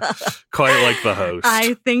The Host.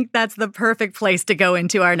 I think that's the perfect place to go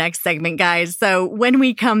into our next segment, guys. So when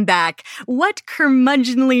we come back, what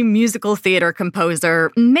curmudgeonly musical theater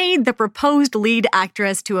composer made the proposed lead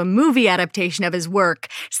actress to a movie adaptation of his work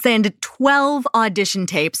send 12 audition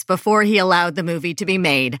tapes before he allowed the movie to be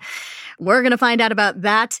made? We're going to find out about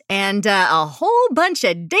that and a whole bunch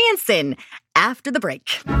of dancing after the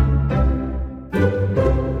break.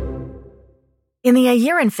 In the A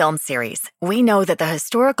Year in Film series, we know that the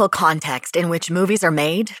historical context in which movies are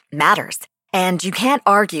made matters. And you can't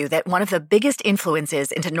argue that one of the biggest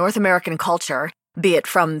influences into North American culture, be it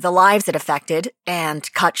from the lives it affected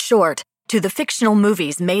and cut short, to the fictional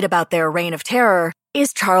movies made about their reign of terror,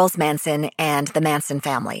 is Charles Manson and the Manson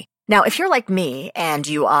family. Now, if you're like me and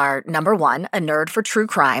you are, number one, a nerd for true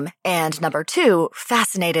crime, and number two,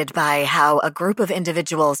 fascinated by how a group of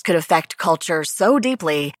individuals could affect culture so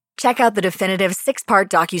deeply, check out the definitive 6-part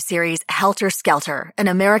docuseries Helter Skelter, An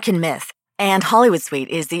American Myth. And Hollywood Suite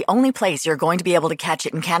is the only place you're going to be able to catch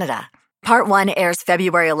it in Canada. Part 1 airs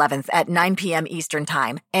February 11th at 9 p.m. Eastern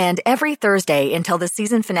Time, and every Thursday until the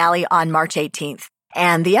season finale on March 18th.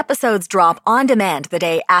 And the episodes drop on demand the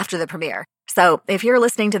day after the premiere. So if you're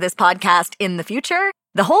listening to this podcast in the future,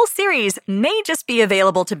 the whole series may just be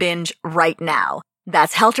available to binge right now.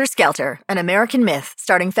 That's Helter Skelter, An American Myth,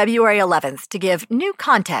 starting February 11th to give new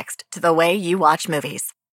context to the way you watch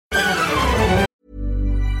movies.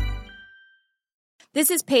 This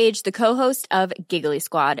is Paige, the co-host of Giggly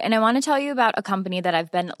Squad, and I want to tell you about a company that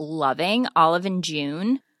I've been loving, Olive &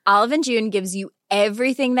 June. Olive & June gives you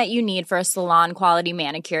everything that you need for a salon-quality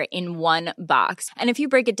manicure in one box. And if you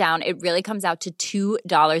break it down, it really comes out to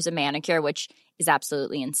 $2 a manicure, which is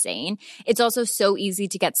absolutely insane. It's also so easy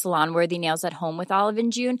to get salon-worthy nails at home with Olive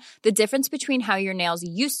 & June. The difference between how your nails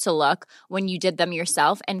used to look when you did them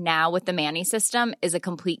yourself and now with the Mani system is a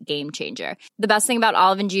complete game changer. The best thing about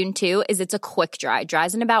Olive & June, too, is it's a quick dry.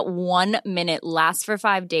 Dries in about 1 minute, lasts for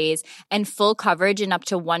 5 days, and full coverage in up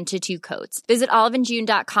to 1 to 2 coats. Visit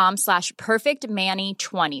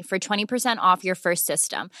oliveandjune.com/perfectmani20 for 20% off your first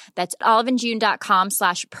system. That's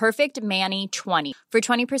oliveandjune.com/perfectmani20 for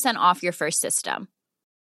 20% off your first system.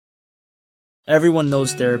 Everyone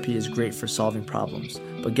knows therapy is great for solving problems,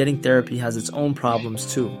 but getting therapy has its own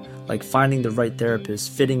problems too, like finding the right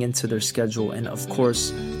therapist, fitting into their schedule, and of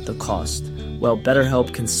course, the cost. Well,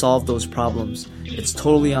 BetterHelp can solve those problems. It's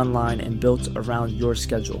totally online and built around your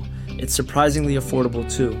schedule. It's surprisingly affordable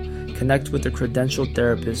too. Connect with a credentialed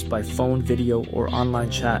therapist by phone, video, or online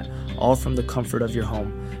chat, all from the comfort of your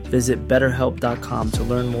home. Visit BetterHelp.com to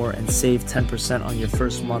learn more and save 10% on your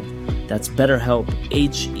first month. That's BetterHelp,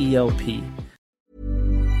 H-E-L-P.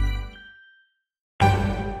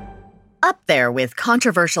 Up there with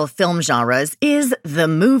controversial film genres is the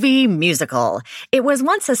movie musical. It was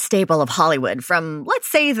once a staple of Hollywood from, let's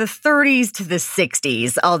say, the 30s to the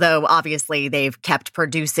 60s, although obviously they've kept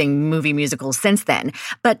producing movie musicals since then.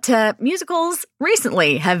 But musicals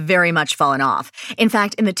recently have very much fallen off. In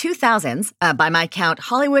fact, in the 2000s, by my count,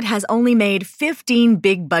 Hollywood has only made 15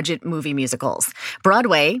 big-budget movie musicals.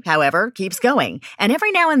 Broadway, however, keeps going. And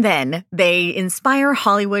every now and then, they inspire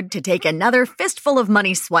Hollywood to take another fistful of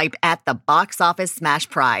money swipe at the box office smash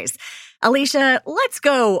prize. Alicia, let's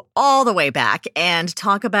go all the way back and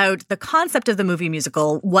talk about the concept of the movie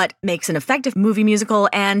musical, what makes an effective movie musical,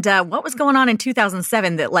 and what was going on in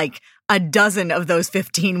 2007 that like a dozen of those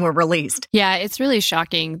 15 were released. Yeah, it's really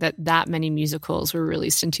shocking that many musicals were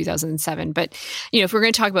released in 2007. But, you know, if we're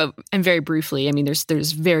going to talk about, and very briefly, I mean,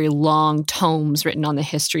 there's very long tomes written on the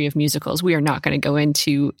history of musicals. We are not going to go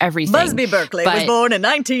into everything. Busby Berkeley was born in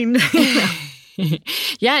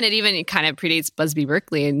Yeah, and it kind of predates Busby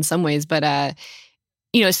Berkeley in some ways, but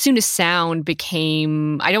as soon as sound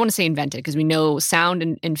became, I don't want to say invented, because we know sound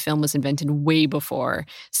in film was invented way before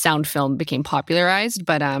sound film became popularized.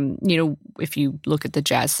 But, if you look at The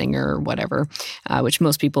Jazz Singer or whatever, which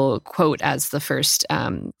most people quote as the first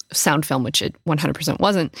sound film, which it 100%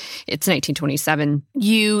 wasn't, it's 1927,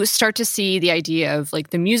 you start to see the idea of like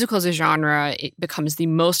the musical as a genre, it becomes the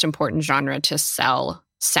most important genre to sell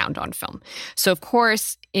sound on film. So of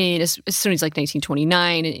course, as soon as like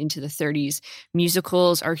 1929 and into the 30s,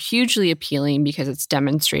 musicals are hugely appealing because it's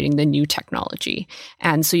demonstrating the new technology.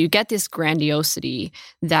 And so you get this grandiosity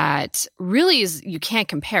that really is, you can't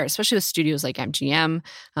compare, especially with studios like MGM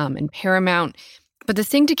and Paramount. But the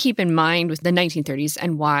thing to keep in mind with the 1930s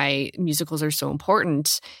and why musicals are so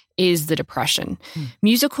important is the Depression.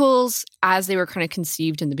 Musicals, as they were kind of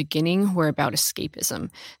conceived in the beginning, were about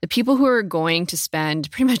escapism. The people who were going to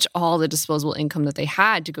spend pretty much all the disposable income that they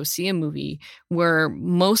had to go see a movie were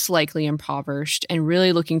most likely impoverished and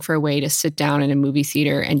really looking for a way to sit down in a movie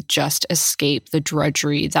theater and just escape the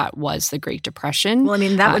drudgery that was the Great Depression. Well, I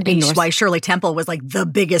mean, that would be why Shirley Temple was like the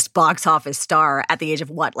biggest box office star at the age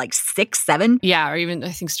of what, like 6, 7? Yeah, or even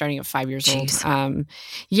I think starting at 5 years old.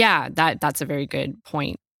 That's a very good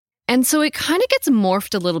point. And so it kind of gets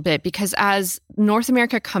morphed a little bit because as North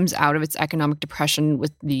America comes out of its economic depression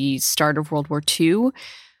with the start of World War II,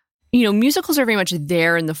 musicals are very much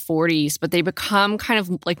there in the 40s, but they become kind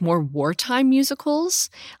of like more wartime musicals,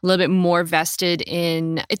 a little bit more vested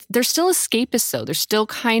in it. They're still escapists, though. They're still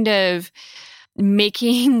kind of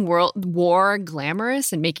making war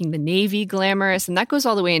glamorous and making the Navy glamorous. And that goes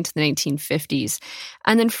all the way into the 1950s.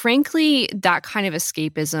 And then frankly, that kind of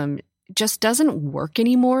escapism just doesn't work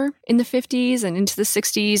anymore in the 50s and into the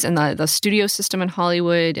 60s, and the studio system in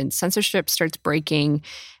Hollywood and censorship starts breaking.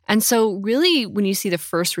 And so really, when you see the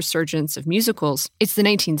first resurgence of musicals, it's the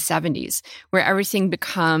 1970s, where everything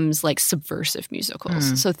becomes like subversive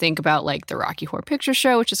musicals. So think about like the Rocky Horror Picture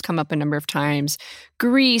Show, which has come up a number of times,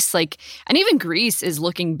 Grease, and even Grease is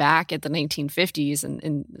looking back at the 1950s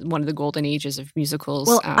and one of the golden ages of musicals.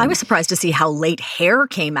 Well, I was surprised to see how late Hair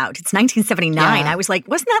came out. It's 1979. Yeah. I was like,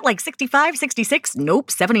 wasn't that like 65, 66?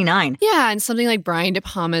 Nope, 79. Yeah, and something like Brian De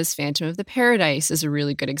Palma's Phantom of the Paradise is a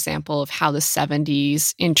really good example of how the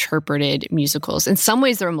 70s interpreted musicals. In some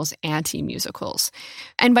ways, they're almost anti-musicals.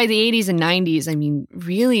 And by the 80s and 90s, I mean,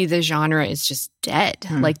 really the genre is just dead.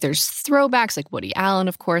 Like there's throwbacks, like Woody Allen,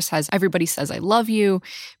 of course, has Everybody Says I Love You.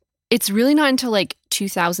 It's really not until like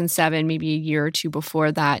 2007, maybe a year or two before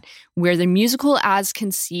that, where the musical as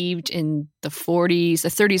conceived in the 40s, the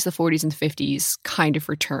 30s, the 40s, and the 50s kind of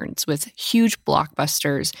returns with huge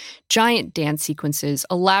blockbusters, giant dance sequences,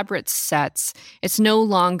 elaborate sets. It's no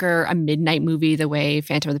longer a midnight movie the way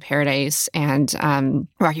Phantom of the Paradise and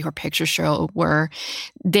Rocky Horror Picture Show were.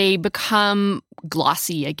 They become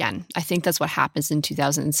glossy again. I think that's what happens in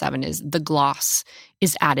 2007 is the gloss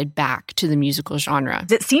is added back to the musical genre.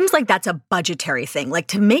 It seems like that's a budgetary thing. Like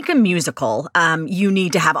to make a musical, you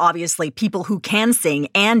need to have obviously people who can sing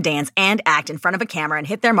and dance and act in front of a camera and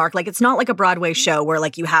hit their mark. Like it's not like a Broadway show where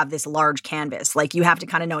like you have this large canvas. Like you have to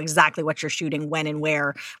kind of know exactly what you're shooting, when and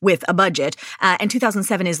where with a budget. And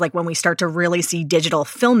 2007 is like when we start to really see digital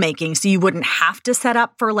filmmaking. So you wouldn't have to set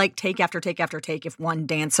up for like take after take after take if one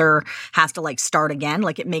dancer has to like start again.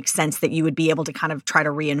 Like it makes sense that you would be able to kind of try to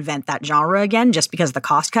reinvent that genre again just because of the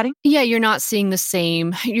cost cutting. Yeah, you're not seeing the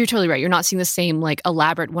same, you're totally right. You're not seeing the same like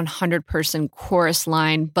elaborate 100-person chorus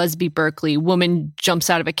line, Busby Berkeley, woman jumps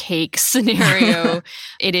out of a cake scenario.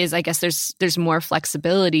 It is, I guess there's more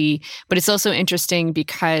flexibility, but it's also interesting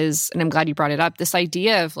because, and I'm glad you brought it up, this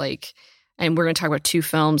idea of like, and we're going to talk about two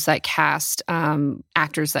films that cast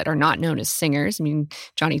actors that are not known as singers. I mean,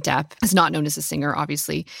 Johnny Depp is not known as a singer,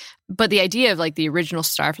 obviously. But the idea of like the original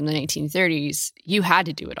star from the 1930s, you had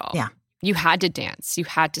to do it all. Yeah. You had to dance, you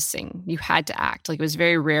had to sing, you had to act. Like it was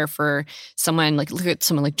very rare for someone like, look at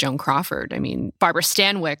someone like Joan Crawford. I mean, Barbara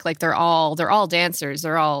Stanwyck, like they're all dancers,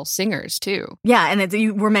 they're all singers too. Yeah, and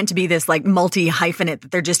you were meant to be this like multi-hyphenate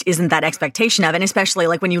that there just isn't that expectation of. And especially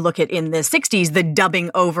like when you look at in the 60s, the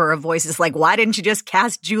dubbing over of voices, like why didn't you just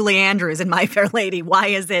cast Julie Andrews in My Fair Lady? Why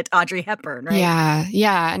is it Audrey Hepburn, right?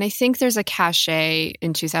 Yeah. And I think there's a cachet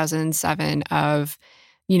in 2007 of,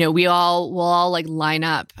 we'll all like line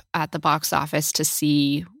up at the box office to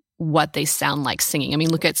see what they sound like singing. I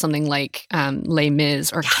mean, look at something like Les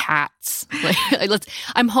Mis or Cats.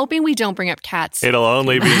 I'm hoping we don't bring up Cats. It'll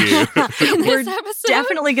only be you. We're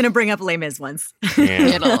definitely going to bring up Les Mis once. Yeah.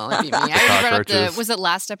 It'll only be me. I brought up was it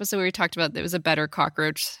last episode where we talked about there was a better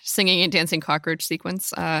cockroach singing and dancing cockroach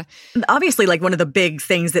sequence? Obviously, like one of the big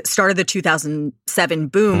things that started the 2007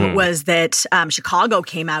 boom was that Chicago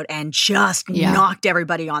came out and just knocked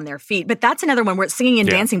everybody on their feet. But that's another one where it's singing and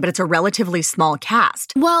dancing, but it's a relatively small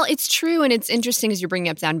cast. Well, it's true. And it's interesting as you're bringing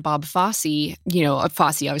up down Bob Fosse. You know,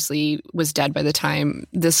 Fosse obviously was dead by the time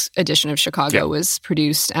this edition of Chicago was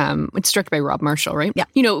produced. It's directed by Rob Marshall, right? Yeah.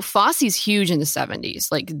 You know, Fosse's huge in the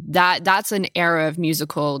 70s. Like that's an era of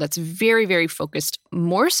musical that's very, very focused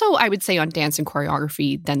more so, I would say, on dance and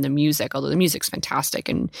choreography than the music, although the music's fantastic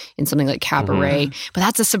in something like Cabaret. But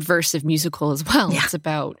that's a subversive musical as well. Yeah. It's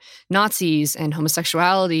about Nazis and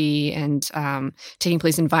homosexuality and taking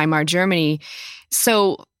place in Weimar, Germany.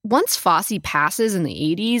 So once Fosse passes in the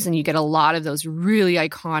 80s and you get a lot of those really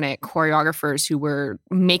iconic choreographers who were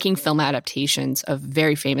making film adaptations of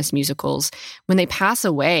very famous musicals, when they pass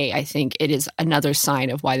away, I think it is another sign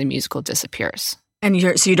of why the musical disappears. And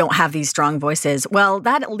so you don't have these strong voices. Well,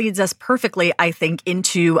 that leads us perfectly, I think,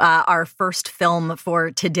 into our first film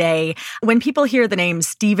for today. When people hear the name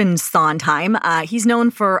Stephen Sondheim, he's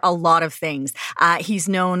known for a lot of things. He's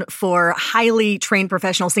known for highly trained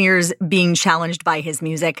professional singers being challenged by his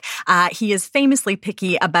music. He is famously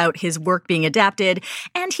picky about his work being adapted,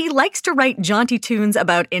 and he likes to write jaunty tunes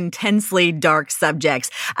about intensely dark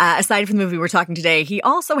subjects. Aside from the movie we're talking today, he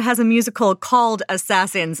also has a musical called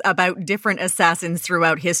Assassins about different assassins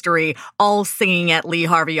throughout history, all singing at Lee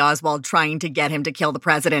Harvey Oswald, trying to get him to kill the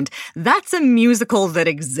president. That's a musical that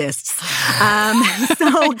exists.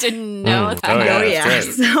 I didn't know that. Oh, yeah. Right.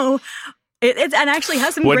 So it and actually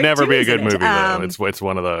has some. Would great never be a tunes good in it. movie though. It's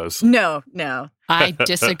one of those. No. I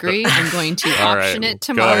disagree. I'm going to auction it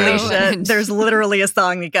tomorrow. Alicia, there's literally a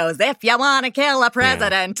song that goes, "If you want to kill a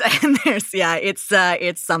president," and there's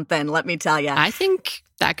it's something. Let me tell you. I think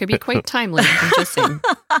that could be quite timely. I'm just saying.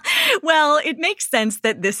 Well, it makes sense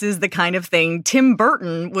that this is the kind of thing Tim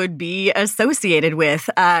Burton would be associated with.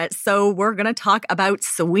 So we're going to talk about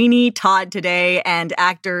Sweeney Todd today and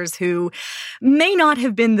actors who may not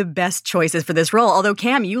have been the best choices for this role. Although,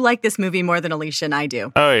 Cam, you like this movie more than Alicia and I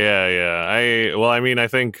do. Oh, yeah. I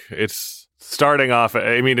think it's starting off.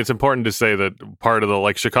 I mean, it's important to say that part of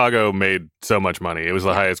the Chicago made so much money. It was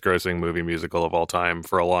the highest grossing movie musical of all time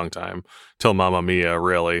for a long time, till Mamma Mia,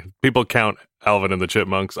 really. People count Alvin and the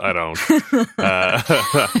Chipmunks. I don't. Well,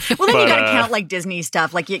 then you got to count like Disney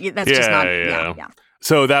stuff. Like that's just not. Yeah.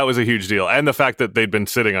 So that was a huge deal, and the fact that they'd been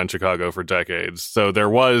sitting on Chicago for decades. So there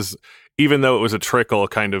was. Even though it was a trickle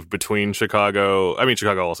kind of between Chicago, I mean,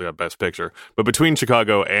 Chicago also got Best Picture, but between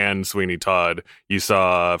Chicago and Sweeney Todd, you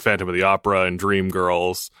saw Phantom of the Opera and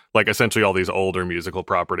Dreamgirls, like essentially all these older musical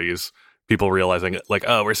properties, people realizing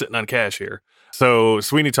we're sitting on cash here. So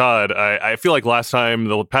Sweeney Todd, I feel like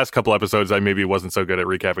the past couple episodes, I maybe wasn't so good at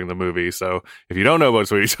recapping the movie. So if you don't know about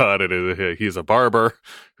Sweeney Todd, he's a barber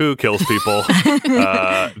who kills people.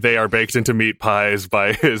 They are baked into meat pies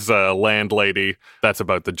by his landlady. That's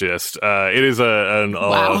about the gist. It is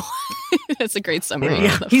wow. That's a great summary.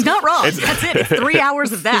 Yeah. He's not wrong. That's it. It's 3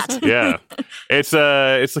 hours of that. Yeah. It's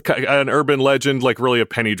an urban legend, like really a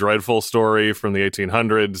Penny Dreadful story from the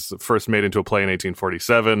 1800s, first made into a play in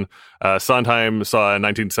 1847. Sondheim saw a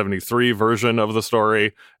 1973 version of the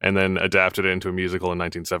story and then adapted it into a musical in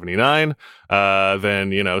 1979.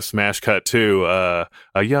 Then, smash cut to a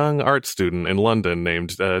young art student in London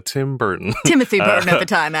named Tim Burton. Timothy Burton at the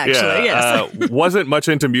time, actually, yes. Wasn't much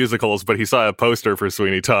into musicals, but he saw a poster for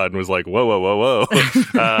Sweeney Todd and was like, whoa.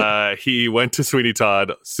 He went to Sweeney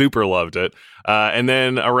Todd, super loved it. And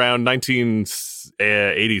then around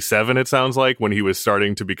 1987, it sounds like, when he was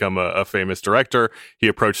starting to become a famous director, he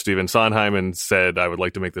approached Stephen Sondheim and said, I would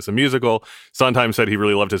like to make this a musical. Sondheim said he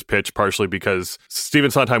really loved his pitch, partially because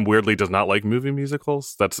Stephen Sondheim weirdly does not like movie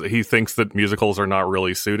musicals. He thinks that musicals are not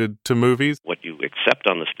really suited to movies. What you accept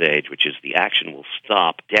on the stage, which is the action will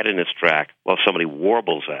stop dead in its track while somebody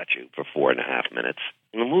warbles at you for 4.5 minutes.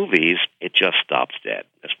 In the movies, it just stops dead,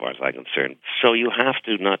 as far as I'm concerned. So you have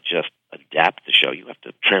to not just adapt the show, you have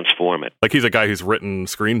to transform it. Like, he's a guy who's written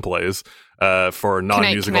screenplays for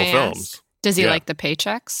non-musical films. Does he like the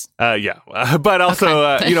paychecks? Yeah. But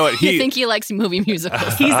also, you know what? You think he likes movie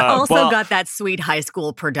musicals? He's also got that sweet high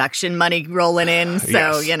school production money rolling in,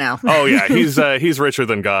 so, yes. Oh, yeah. He's richer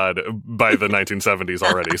than God by the 1970s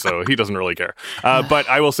already, so he doesn't really care. But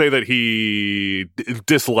I will say that he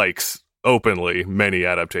dislikes openly many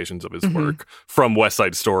adaptations of his work, from West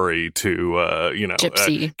Side Story to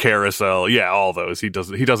Gypsy, Carousel. Yeah, all those. He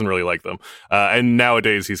doesn't really like them. And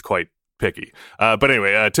nowadays he's quite picky. But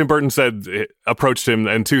anyway, Tim Burton approached him,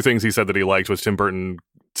 and two things he said that he liked was Tim Burton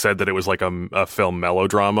said that it was like a film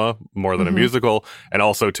melodrama more than a musical, and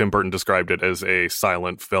also Tim Burton described it as a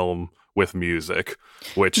silent film with music,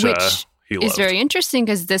 which he loved. Is very interesting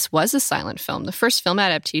because this was a silent film. The first film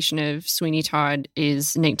adaptation of Sweeney Todd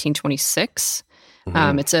is 1926.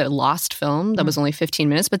 It's a lost film that was only 15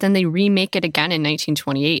 minutes, but then they remake it again in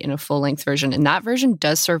 1928 in a full-length version, and that version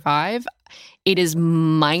does survive. It is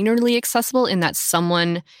minorly accessible in that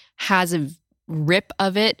someone has a rip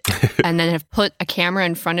of it and then have put a camera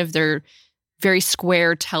in front of their very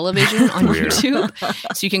square television on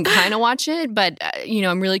YouTube, so you can kind of watch it. But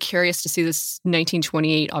I'm really curious to see this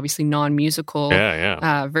 1928, obviously non-musical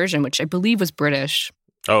version, which I believe was British.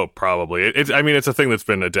 Oh, probably. It's a thing that's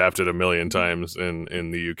been adapted a million times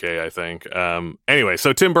in the UK, I think. Anyway,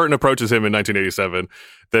 so Tim Burton approaches him in 1987.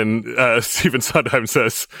 Then Stephen Sondheim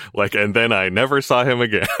says, and then I never saw him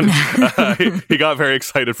again. He got very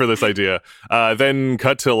excited for this idea. Then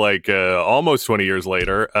cut to almost 20 years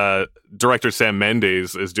later, director Sam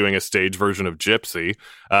Mendes is doing a stage version of Gypsy.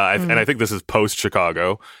 And I think this is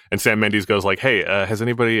post-Chicago. And Sam Mendes goes hey, has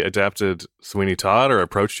anybody adapted Sweeney Todd or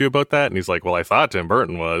approached you about that? And he's like, well, I thought Tim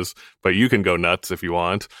Burton was, but you can go nuts if you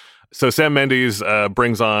want. So Sam Mendes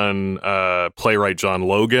brings on playwright John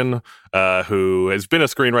Logan, who has been a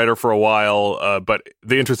screenwriter for a while. But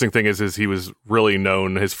the interesting thing is he was really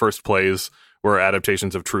known. His first plays were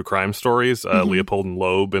adaptations of true crime stories, Leopold and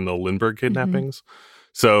Loeb and the Lindbergh kidnappings.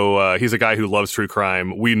 So he's a guy who loves true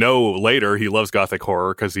crime. We know later he loves gothic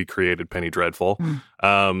horror because he created Penny Dreadful.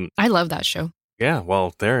 I love that show. Yeah,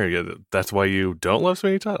 well, that's why you don't love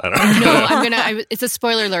Sweeney Todd? I don't know. No, it's a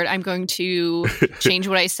spoiler alert. I'm going to change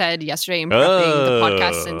what I said yesterday in prepping the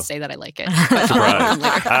podcast and say that I like it. Surprise.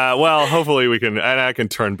 Well, hopefully we can, and I can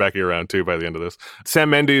turn Becky around too by the end of this. Sam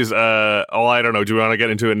Mendes, I don't know. Do you want to get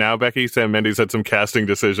into it now, Becky? Sam Mendes had some casting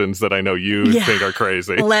decisions that I know you think are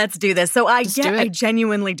crazy. Let's do this. So I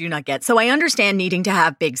genuinely do not get. So I understand needing to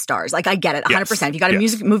have big stars. I get it, 100%. Yes. If you got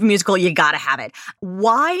a movie musical, you got to have it.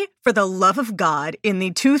 Why, for the love of God, in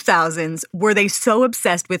the 2000s, were they so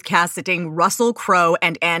obsessed with casting Russell Crowe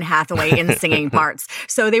and Anne Hathaway in singing parts?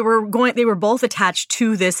 So they were both attached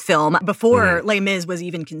to this film before Les Mis was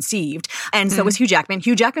even conceived. And so was Hugh Jackman.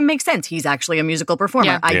 Hugh Jackman makes sense. He's actually a musical performer.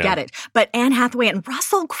 Yeah. I get it. But Anne Hathaway and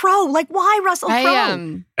Russell Crowe, why Russell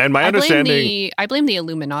Crowe? And my understanding... I blame the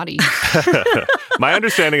Illuminati. My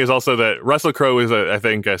understanding is also that Russell Crowe is, I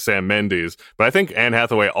think, Sam Mendes. But I think Anne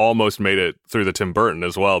Hathaway almost made it through the Tim Burton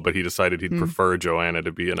as well, but he decided he'd prefer Joanna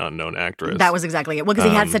to be an unknown actress. That was exactly it. Well,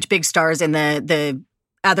 because he had such big stars in the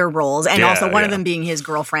other roles, and also one of them being his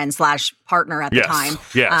girlfriend / partner at the time,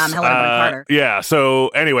 Helena Bonham Carter. So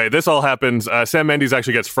anyway, this all happens. Sam Mendes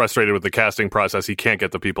actually gets frustrated with the casting process. He can't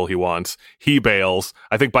get the people he wants. He bails.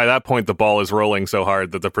 I think by that point, the ball is rolling so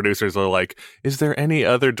hard that the producers are like, is there any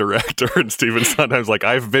other director? And Stephen Sondheim's like,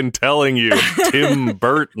 I've been telling you, Tim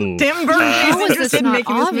Burton. Tim Burton is interested in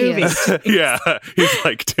making this movie. Yeah. He's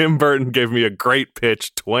like, Tim Burton gave me a great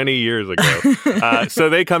pitch 20 years ago. So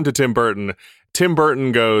they come to Tim Burton. Tim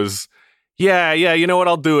Burton goes, yeah, you know what,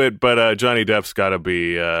 I'll do it, but Johnny Depp's got to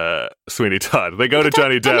be Sweeney Todd. They go to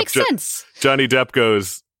Johnny Depp. That makes sense. Johnny Depp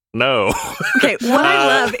goes, no. Okay, what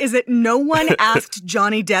I love is that no one asked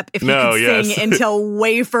Johnny Depp if he could sing until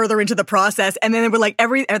way further into the process. And then they were like,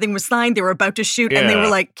 everything was signed. They were about to shoot. And they were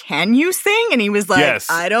like, can you sing? And he was like,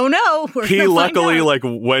 I don't know. He luckily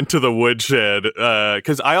went to the woodshed.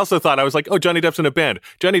 Because I also thought, I was like, oh, Johnny Depp's in a band.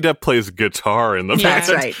 Johnny Depp plays guitar in the band.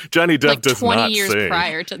 That's right. Johnny Depp does not 20 years sing.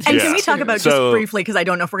 prior to this. And can we talk about, just briefly, because I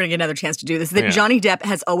don't know if we're going to get another chance to do this, that Johnny Depp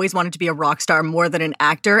has always wanted to be a rock star more than an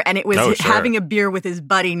actor. And it was having a beer with his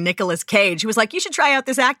buddy, Nicolas Cage. He was like, you should try out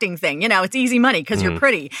this acting thing. It's easy money because you're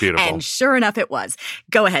pretty. Beautiful. And sure enough, it was.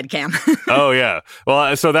 Go ahead, Cam. Oh, yeah.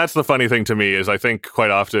 Well, so that's the funny thing to me is I think quite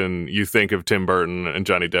often you think of Tim Burton and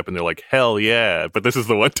Johnny Depp and they're like, hell yeah. But this is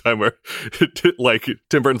the one time where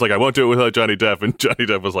Tim Burton's like, I won't do it without Johnny Depp. And Johnny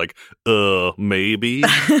Depp was like, maybe.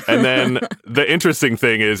 And then the interesting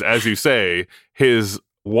thing is, as you say, his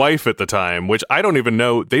wife at the time, which I don't even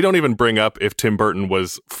know, they don't even bring up if Tim Burton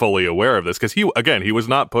was fully aware of this, because he was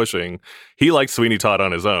not pushing. He liked Sweeney Todd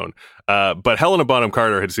on his own. But Helena Bonham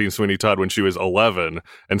Carter had seen Sweeney Todd when she was 11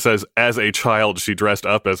 and says, as a child, she dressed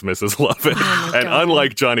up as Mrs. Lovett. And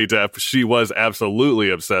unlike Johnny Depp, she was absolutely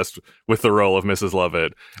obsessed with the role of Mrs.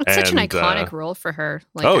 Lovett. It's such an iconic role for her.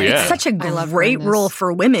 It's such a great role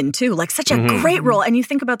for women, too. Like, such a great role. And you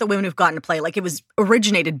think about the women who've gotten to play, like, it was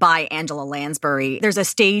originated by Angela Lansbury. There's a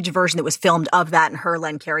stage version that was filmed of that, and her,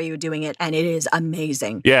 Len Cariou doing it, and it is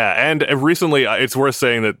amazing. Yeah, and recently, it's worth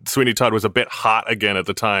saying that Sweeney Todd was a bit hot again at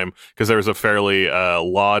the time, because there was a fairly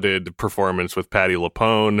lauded performance with Patti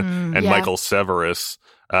LuPone and Michael Severus.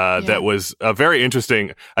 That was very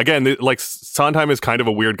interesting. Again, like, Sondheim is kind of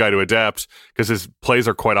a weird guy to adapt because his plays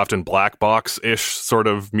are quite often black box-ish sort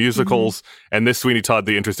of musicals. And this Sweeney Todd,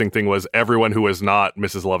 the interesting thing was everyone who was not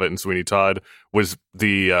Mrs. Lovett and Sweeney Todd was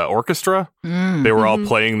the orchestra. They were all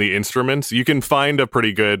playing the instruments. You can find a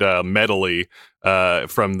pretty good medley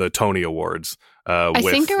from the Tony Awards. I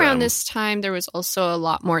think around this time, there was also a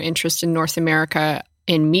lot more interest in North America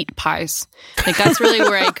in meat pies. Like, that's really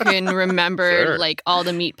where I can remember like all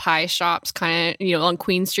the meat pie shops kind of, on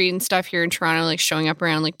Queen Street and stuff here in Toronto, like showing up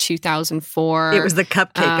around like 2004. It was the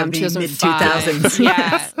cupcake of the mid-2000s.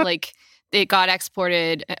 Yeah, like it got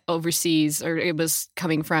exported overseas, or it was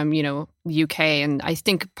coming from, UK, and I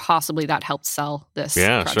think possibly that helped sell this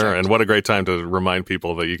project. Sure. And what a great time to remind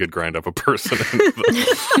people that you could grind up a person.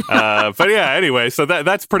 But yeah, anyway, so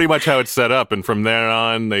that's pretty much how it's set up. And from there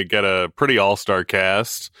on, they get a pretty all-star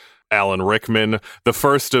cast. Alan Rickman, the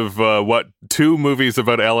first of two movies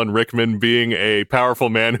about Alan Rickman being a powerful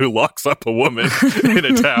man who locks up a woman in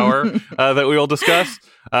a tower that we will discuss.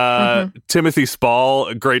 Timothy Spall,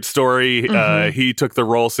 a great story. He took the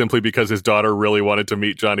role simply because his daughter really wanted to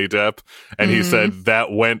meet Johnny Depp, and he said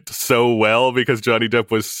that went so well because Johnny Depp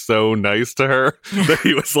was so nice to her that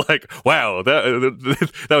he was like, wow,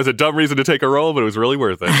 that was a dumb reason to take a role, but it was really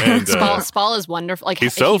worth it. And Spall is wonderful. Like,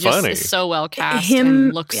 he's so funny. Is so well cast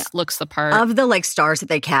and looks the part. Of the like stars that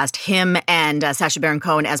they cast, him and Sacha Baron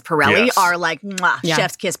Cohen as Pirelli are like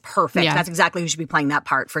chef's kiss perfect. That's exactly who should be playing that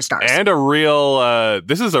part for stars. And a real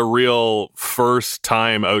this is a real first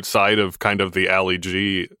time outside of kind of the Ali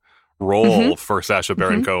G role for Sacha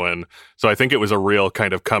Baron Cohen. So I think it was a real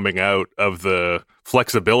kind of coming out of the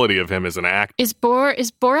flexibility of him as an actor. Is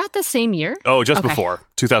Borat the same year? Oh, just before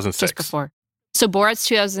 2006. Just before. So Borat's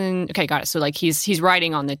 2000. Okay, got it. So like he's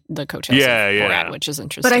riding on the coattails of Borat, which is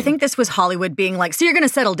interesting. But I think this was Hollywood being like, so you're going to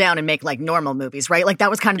settle down and make like normal movies, right? Like that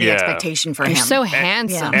was kind of the expectation for him. He's so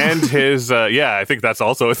handsome. And his, I think that's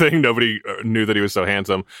also a thing. Nobody knew that he was so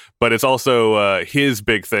handsome. But it's also his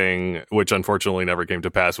big thing, which unfortunately never came to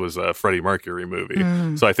pass, was a Freddie Mercury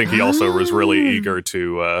movie. So I think he also was really eager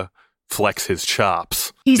to flex his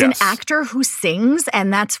chops. He's an actor who sings,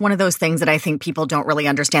 and that's one of those things that I think people don't really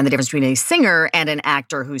understand the difference between a singer and an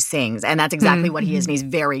actor who sings, and that's exactly what he is, and he's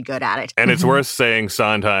very good at it. And it's worth saying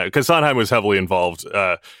Sondheim, because Sondheim was heavily involved.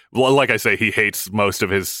 Like I say, he hates most of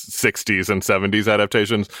his 60s and 70s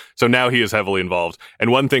adaptations, so now he is heavily involved.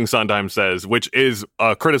 And one thing Sondheim says, which is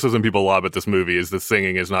a criticism people lob at this movie, is the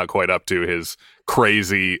singing is not quite up to his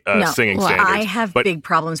crazy singing standards. I have big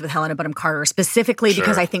problems with Helena Bonham Carter, specifically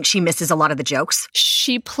because I think she misses a lot of the jokes.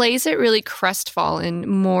 She plays it really crestfallen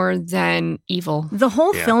more than evil. The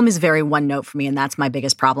whole film is very one note for me, and that's my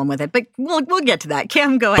biggest problem with it. But we'll get to that.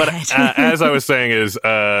 Kim, go ahead. As I was saying, is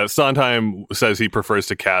Sondheim says he prefers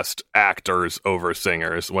to cast actors over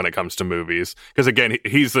singers when it comes to movies. Because again,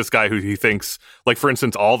 he's this guy who he thinks, like for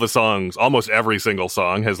instance, all the songs, almost every single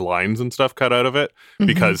song has lines and stuff cut out of it,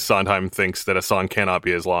 because Sondheim thinks that a song cannot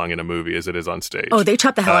be as long in a movie as it is on stage. Oh, they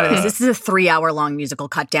chopped the hell out of this. This is a 3-hour-long musical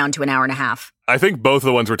cut down to an hour and a half. I think both of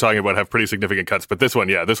the ones we're talking about have pretty significant cuts, but this one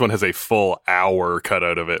has a full hour cut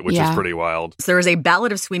out of it, which is pretty wild. So there is a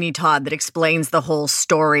Ballad of Sweeney Todd that explains the whole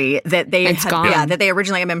story that they that they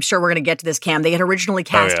originally, I'm sure we're going to get to this, Cam. They had originally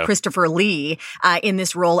cast Christopher Lee in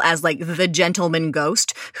this role as like the gentleman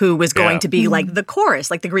ghost who was going to be like the chorus,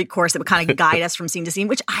 like the Greek chorus that would kind of guide us from scene to scene,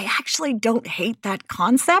 which I actually don't hate that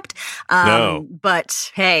concept. No.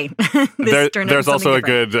 But hey, there's also a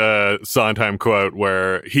good Sondheim quote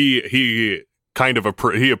where he kind of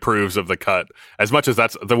he approves of the cut as much as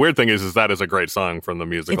that's the weird thing is that is a great song from the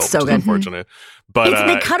musical. It's so which good. Is unfortunate, but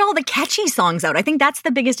they cut all the catchy songs out. I think that's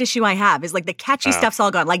the biggest issue I have is like the catchy stuff's all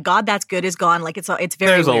gone. Like God That's Good is gone. Like it's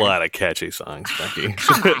very there's weird. A lot of catchy songs, Becky.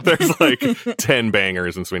 There's like 10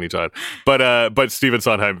 bangers in Sweeney Todd, but Stephen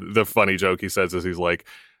Sondheim, the funny joke he says is he's like,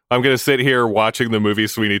 I'm going to sit here watching the movie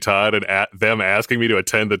Sweeney Todd and them asking me to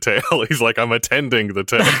attend the tale. He's like, I'm attending the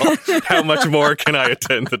tale. How much more can I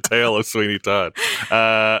attend the tale of Sweeney Todd?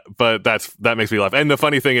 But that makes me laugh. And the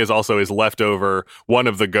funny thing is also is leftover, one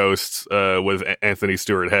of the ghosts was Anthony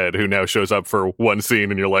Stewart Head, who now shows up for one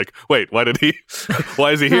scene, and you're like, wait, why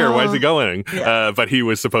is he here? Why is he going? Yeah. But he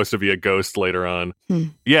was supposed to be a ghost later on.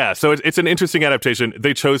 Yeah, so it's an interesting adaptation.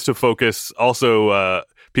 They chose to focus also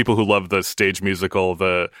people who love the stage musical,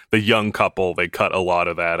 the young couple, they cut a lot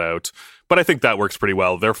of that out. But I think that works pretty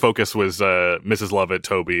well. Their focus was Mrs. Lovett,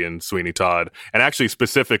 Toby, and Sweeney Todd. And actually,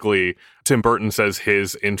 specifically, Tim Burton says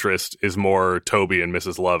his interest is more Toby and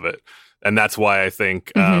Mrs. Lovett. And that's why I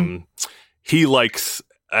think he likes...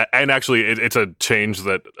 and actually, it's a change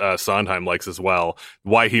that Sondheim likes as well.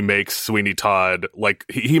 Why he makes Sweeney Todd, like,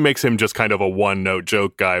 he makes him just kind of a one-note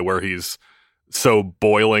joke guy where he's so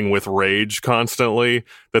boiling with rage constantly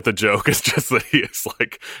that the joke is just that he is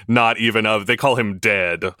like not even they call him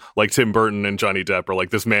dead. Like Tim Burton and Johnny Depp are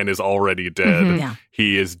like, this man is already dead.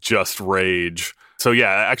 He is just rage. So yeah,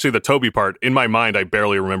 actually the Toby part, in my mind, I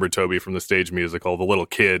barely remember Toby from the stage musical, the little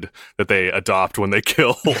kid that they adopt when they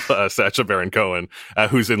kill Sacha Baron Cohen,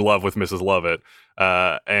 who's in love with Mrs. Lovett.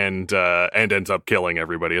 And ends up killing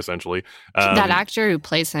everybody essentially. That actor who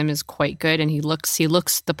plays him is quite good, and he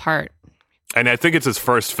looks the part. And I think it's his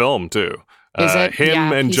first film, too. Is it?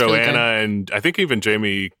 Him and Joanna, really and I think even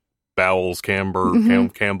Jamie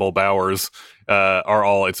Campbell Bowers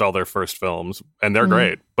it's all their first films. And they're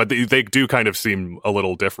great. But they do kind of seem a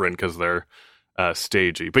little different because they're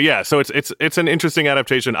stagey. But yeah, so it's an interesting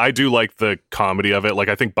adaptation. I do like the comedy of it. Like,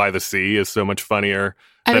 I think By the Sea is so much funnier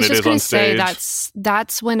than it is on stage. That's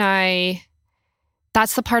the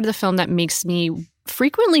part of the film that makes me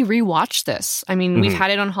frequently rewatch this. I mean, we've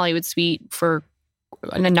had it on Hollywood Suite for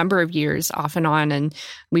a number of years off and on, and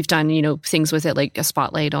we've done, things with it like a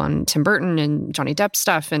spotlight on Tim Burton and Johnny Depp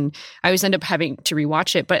stuff, and I always end up having to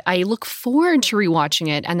rewatch it, but I look forward to rewatching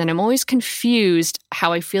it, and then I'm always confused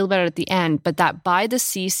how I feel about it at the end. But that By the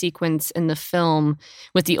Sea sequence in the film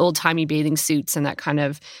with the old-timey bathing suits and that kind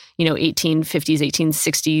of 1850s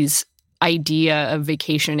 1860s idea of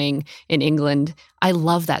vacationing in England, I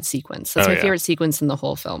love that sequence. That's my favorite sequence in the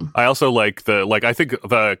whole film. I also like I think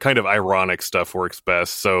the kind of ironic stuff works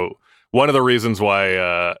best. So one of the reasons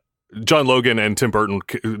why John Logan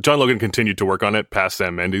continued to work on it past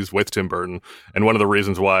Sam Mendes with Tim Burton, and one of the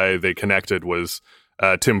reasons why they connected was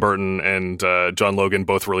Tim Burton and John Logan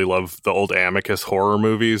both really love the old Amicus horror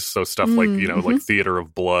movies, so stuff like like Theater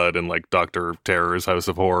of Blood and like Dr. Terror's House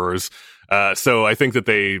of Horrors. So I think that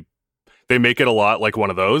they make it a lot like one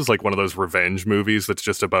of those revenge movies that's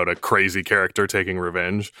just about a crazy character taking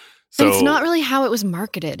revenge. So, but it's not really how it was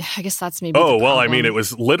marketed. I guess that's maybe Oh, well, I mean, it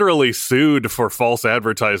was literally sued for false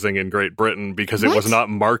advertising in Great Britain because it was not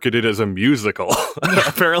marketed as a musical.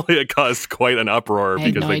 Apparently it caused quite an uproar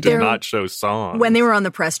because they did not show songs. When they were on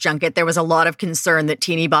the press junket, there was a lot of concern that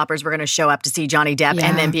teeny boppers were going to show up to see Johnny Depp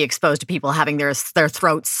and then be exposed to people having their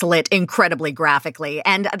throats slit incredibly graphically.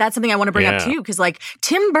 And that's something I want to bring up too, because like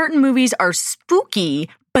Tim Burton movies are spooky,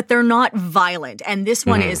 but they're not violent. And this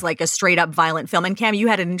one is like a straight up violent film. And Cam, you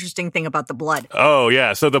had an interesting thing about the blood. Oh,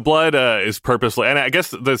 yeah. So the blood is purposely, and I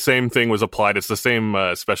guess the same thing was applied. It's the same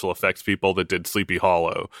special effects people that did Sleepy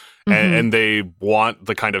Hollow. And they want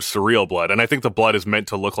the kind of surreal blood. And I think the blood is meant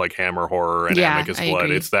to look like Hammer horror and Amicus blood.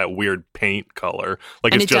 Agree. It's that weird paint color.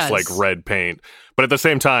 Like it's just like red paint. But at the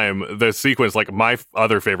same time, the sequence, like my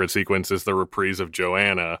other favorite sequence is the reprise of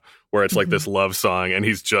Joanna, where it's like this love song and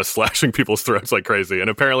he's just slashing people's throats like crazy. And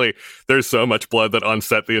apparently there's so much blood that on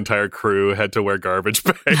set the entire crew had to wear garbage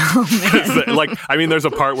bags. There's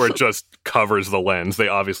a part where it just covers the lens. They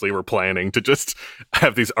obviously were planning to just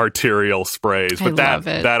have these arterial sprays. But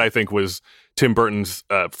that I think was Tim Burton's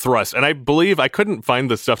thrust. And I believe, I couldn't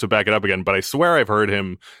find the stuff to back it up again, but I swear I've heard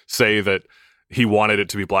him say that he wanted it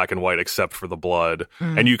to be black and white except for the blood.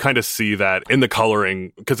 And you kind of see that in the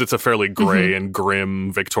coloring because it's a fairly gray and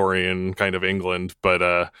grim Victorian kind of England,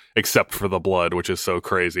 but except for the blood, which is so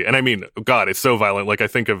crazy. And I mean, God, it's so violent. Like I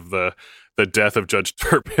think of the death of Judge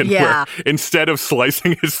Turpin, where instead of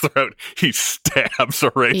slicing his throat, he stabs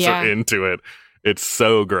a razor into it. It's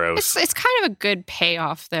so gross. It's kind of a good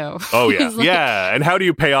payoff, though. Oh, yeah. And how do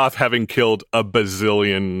you pay off having killed a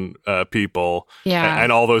bazillion people? Yeah.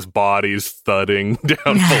 And all those bodies thudding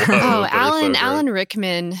down below? Alan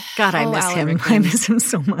Rickman. God, I miss him. Rickman. I miss him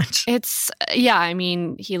so much. It's, I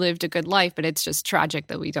mean, he lived a good life, but it's just tragic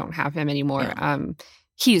that we don't have him anymore. Yeah.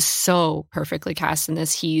 He is so perfectly cast in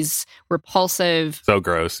this. He's repulsive. So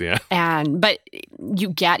gross, but you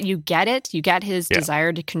get it. You get his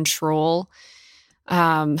desire to control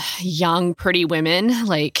young, pretty women.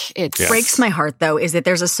 Like it breaks my heart, though, is that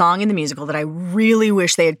there's a song in the musical that I really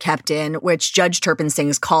wish they had kept in, which Judge Turpin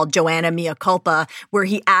sings, called Joanna Mea Culpa, where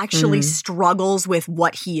he actually struggles with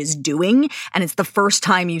what he is doing. And it's the first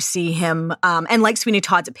time you see him. And like Sweeney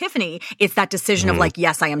Todd's epiphany, it's that decision of like,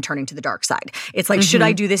 yes, I am turning to the dark side. It's like, should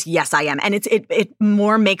I do this? Yes, I am. And it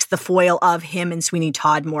more makes the foil of him and Sweeney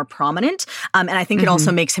Todd more prominent. And I think it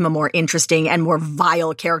also makes him a more interesting and more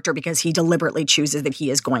vile character because he deliberately chooses that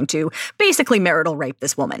he is going to basically marital rape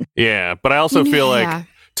this woman. Yeah, but I also feel like,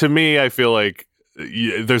 to me, I feel like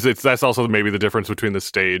that's also maybe the difference between the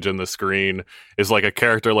stage and the screen is like a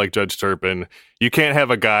character like Judge Turpin. You can't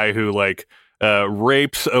have a guy who like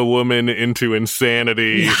rapes a woman into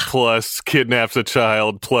insanity, plus kidnaps a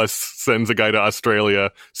child, plus sends a guy to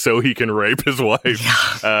Australia so he can rape his wife.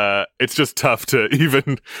 It's just tough to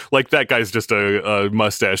even, like, that guy's just a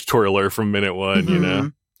mustache twirler from minute one, you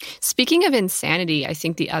know? Speaking of insanity, I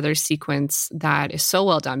think the other sequence that is so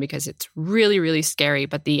well done because it's really, really scary,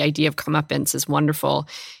 but the idea of comeuppance is wonderful,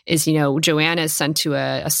 is, you know, Joanna is sent to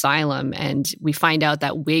an asylum and we find out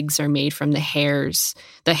that wigs are made from the hair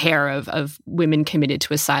of women committed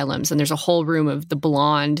to asylums. And there's a whole room of the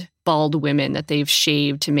blonde, bald women that they've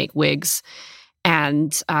shaved to make wigs.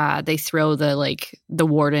 And they throw the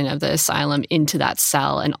warden of the asylum into that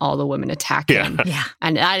cell, and all the women attack him. Yeah.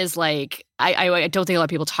 And that is like, I don't think a lot of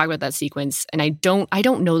people talk about that sequence. And I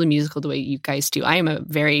don't know the musical the way you guys do. I am a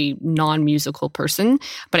very non-musical person,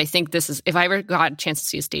 but I think this is, if I ever got a chance to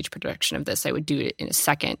see a stage production of this, I would do it in a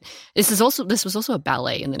second. This was also a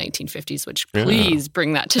ballet in the 1950s, which please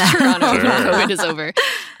bring that to Toronto when COVID is over.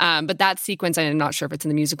 But that sequence, I'm not sure if it's in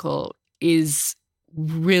the musical, was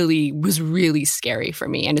really scary for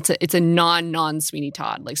me, and it's a non Sweeney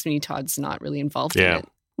Todd. Like, Sweeney Todd's not really involved in it.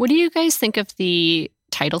 What do you guys think of the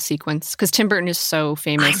title sequence? Because Tim Burton is so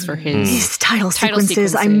famous for his title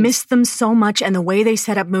sequences. I miss them so much, and the way they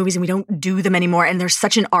set up movies, and we don't do them anymore. And there's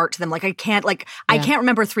such an art to them. Like, I can't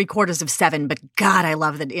remember 7/3, but God, I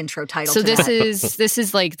love the intro title. So this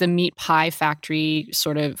is like the meat pie factory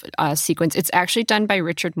sort of sequence. It's actually done by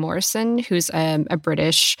Richard Morrison, who's a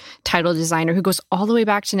British title designer who goes all the way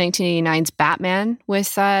back to 1989's Batman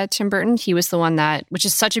with Tim Burton. He was the one which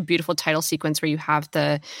is such a beautiful title sequence where you have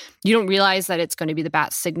you don't realize that it's going to be the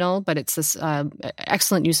bat signal, but it's this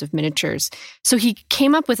excellent use of miniatures. So he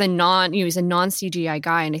came up with he's a non-CGI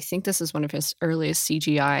guy, and I think this is one of his earliest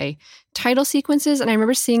CGI title sequences. And I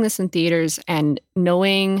remember seeing this in theaters and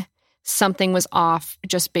knowing something was off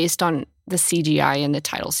just based on the CGI in the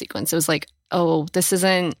title sequence. It was like, oh, this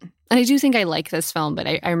isn't... And I do think I like this film, but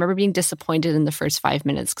I remember being disappointed in the first 5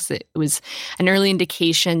 minutes because it was an early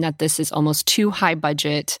indication that this is almost too high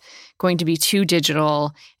budget, going to be too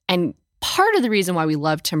digital. And part of the reason why we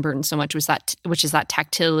love Tim Burton so much which is that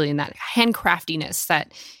tactility and that handcraftiness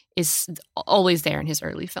that is always there in his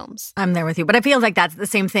early films. I'm there with you. But I feel like that's the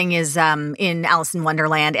same thing as in Alice in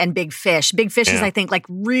Wonderland and Big Fish. Big Fish is, I think, like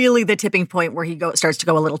really the tipping point where he starts to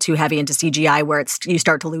go a little too heavy into CGI, where you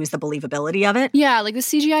start to lose the believability of it. Yeah, like the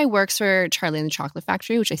CGI works for Charlie and the Chocolate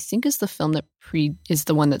Factory, which I think is the film that is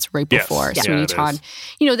the one that's right before Sweeney Todd.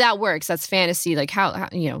 You know, that works. That's fantasy, like how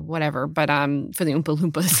whatever. But for the Oompa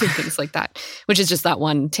Loompas and things like that, which is just that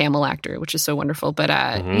one Tamil actor, which is so wonderful. But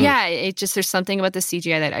there's something about the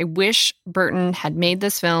CGI that I wish Burton had made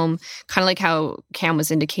this film, kind of like how Cam was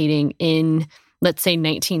indicating in, let's say,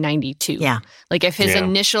 1992. Yeah. Like if his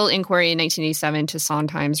initial inquiry in 1987 to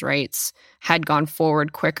Sondheim's rights had gone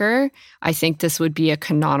forward quicker, I think this would be a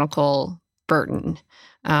canonical Burton.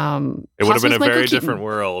 It would have been a very different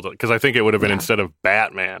world, because I think it would have been instead of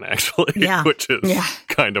Batman, actually, which is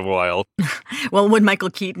kind of wild. Well, would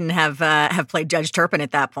Michael Keaton have played Judge Turpin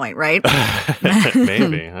at that point, right?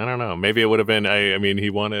 Maybe. I don't know. Maybe it would have been, I mean,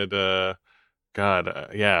 he wanted, I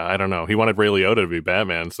don't know. He wanted Ray Liotta to be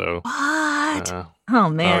Batman, so. What? Oh,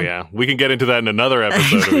 man. Oh, yeah. We can get into that in another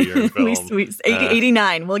episode of a year in film.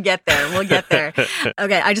 89. We'll get there.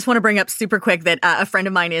 Okay, I just want to bring up super quick that a friend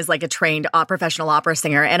of mine is like a trained professional opera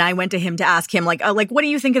singer, and I went to him to ask him, like, what do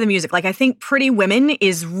you think of the music? Like, I think Pretty Women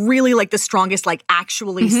is really like the strongest, like,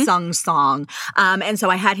 actually sung song. And so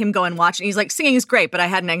I had him go and watch, and he's like, singing is great, but I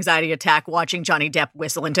had an anxiety attack watching Johnny Depp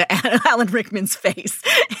whistle into Alan Rickman's face.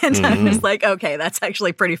 And I was like, okay, that's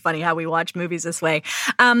actually pretty funny how we watch movies this way.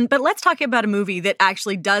 But let's talk about a movie that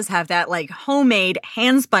actually does have that like homemade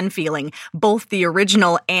hand-spun feeling. Both the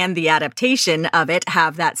original and the adaptation of it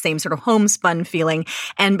have that same sort of homespun feeling.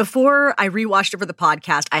 And before I rewatched it for the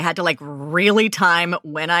podcast, I had to like really time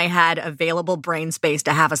when I had available brain space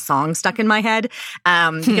to have a song stuck in my head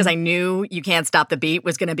because I knew You Can't Stop the Beat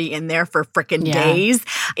was going to be in there for frickin' days.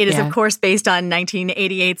 It is, of course, based on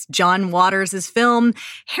 1988's John Waters' film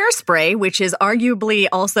Hairspray, which is arguably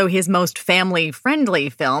also his most family-friendly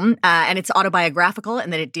film. And it's autobiographical,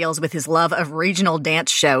 and then it deals with his love of regional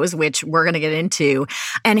dance shows, which we're going to get into.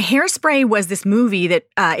 And Hairspray was this movie that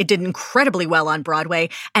it did incredibly well on Broadway,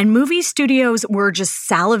 and movie studios were just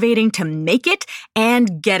salivating to make it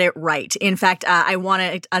and get it right. In fact, I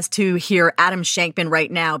wanted us to hear Adam Shankman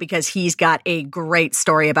right now because he's got a great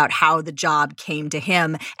story about how the job came to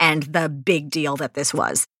him and the big deal that this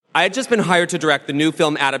was. I had just been hired to direct the new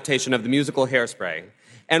film adaptation of the musical Hairspray.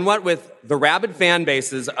 And what with the rabid fan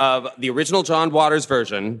bases of the original John Waters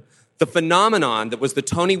version, the phenomenon that was the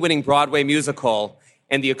Tony-winning Broadway musical,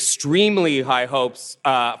 and the extremely high hopes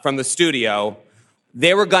from the studio,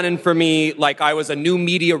 they were gunning for me like I was a new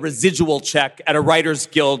media residual check at a Writers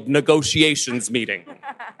Guild negotiations meeting.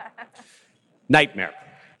 Nightmare.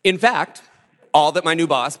 In fact, all that my new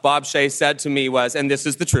boss, Bob Shea, said to me was, and this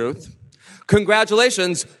is the truth,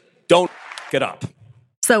 congratulations, don't get up.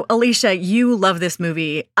 So, Alicia, you love this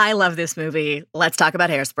movie. I love this movie. Let's talk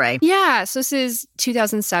about Hairspray. Yeah, so this is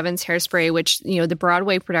 2007's Hairspray, which, the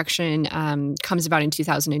Broadway production comes about in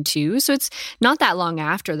 2002. So it's not that long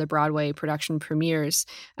after the Broadway production premieres.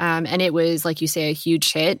 And it was, like you say, a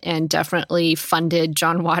huge hit and definitely funded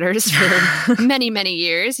John Waters for many, many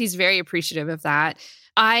years. He's very appreciative of that.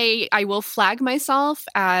 I will flag myself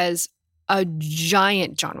as a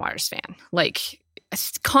giant John Waters fan. Like,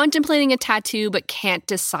 contemplating a tattoo, but can't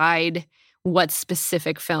decide what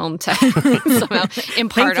specific film to somehow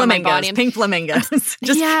impart on my body. Pink flamingos.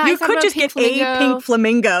 You could just get a pink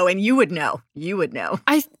flamingo and you would know.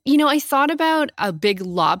 I thought about A Big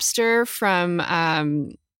Lobster from,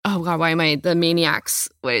 The Maniacs.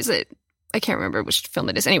 What is it? I can't remember which film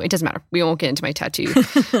it is. Anyway, it doesn't matter. We won't get into my tattoo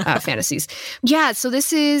fantasies. Yeah, so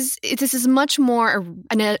this is much more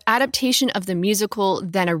an adaptation of the musical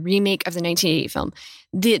than a remake of the 1988 film.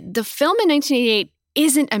 The film in 1988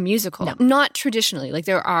 isn't a musical, not traditionally. Like,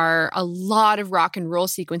 there are a lot of rock and roll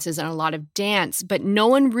sequences and a lot of dance, but no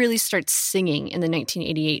one really starts singing in the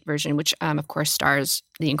 1988 version, which, of course, stars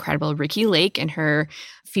the incredible Ricki Lake in her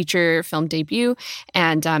feature film debut,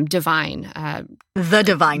 and Divine. The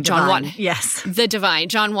Divine. Yes. The Divine.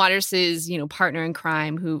 John Waters' partner in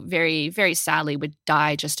crime, who very, very sadly would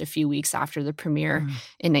die just a few weeks after the premiere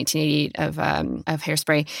in 1988 of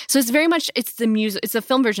Hairspray. So it's very much, it's the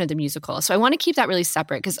film version of the musical. So I want to keep that really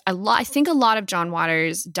separate because I think a lot of John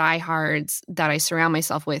Waters diehards that I surround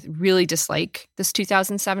myself with really dislike this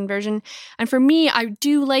 2007 version. And for me, I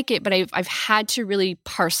do like it, but I've had to really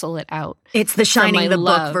parcel it out. It's The Shining, the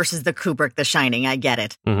book, versus the Kubrick, The Shining. I get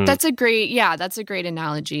it. Mm-hmm. That's a great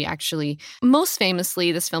analogy, actually. Most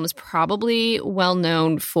famously, this film is probably well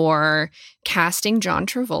known for casting John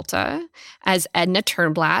Travolta as Edna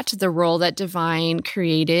Turnblatt, the role that Divine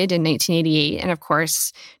created in 1988. And of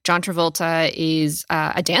course, John Travolta is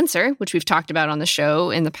a dancer, which we've talked about on the show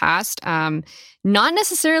in the past. Not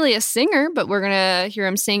necessarily a singer, but we're going to hear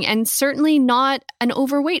him sing, and certainly not an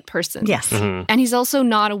overweight person. Yes. Mm-hmm. And he's also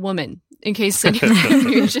not a woman, in case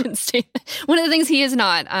anyone shouldn't say that. One of the things he is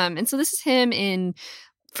not. And so this is him in,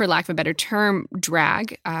 for lack of a better term,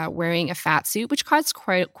 drag, wearing a fat suit, which caused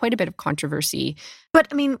quite a bit of controversy. But,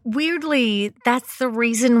 I mean, weirdly, that's the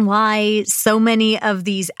reason why so many of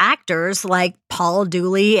these actors, like Paul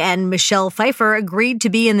Dooley and Michelle Pfeiffer, agreed to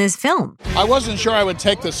be in this film. I wasn't sure I would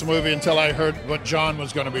take this movie until I heard what John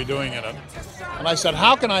was going to be doing in it. And I said,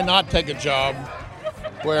 how can I not take a job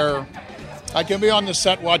where I can be on the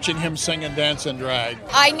set watching him sing and dance and drag?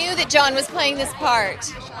 I knew that John was playing this part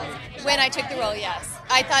when I took the role, yes.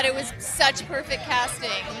 I thought it was such perfect casting.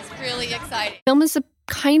 It was really exciting. The film is a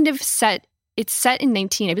kind of set. It's set in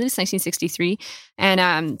 1963.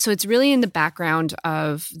 And so it's really in the background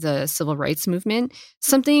of the civil rights movement.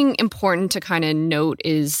 Something important to kind of note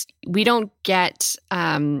is we don't get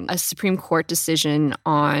a Supreme Court decision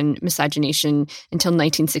on miscegenation until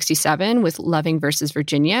 1967 with Loving versus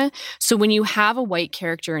Virginia. So when you have a white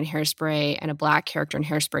character in Hairspray and a black character in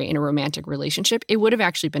Hairspray in a romantic relationship, it would have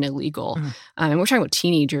actually been illegal. And we're talking about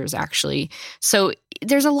teenagers, actually. So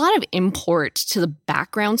there's a lot of import to the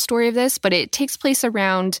background story of this, but it takes place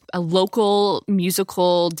around a local music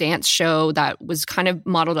musical dance show that was kind of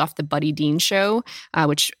modeled off the Buddy Dean show,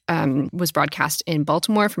 which was broadcast in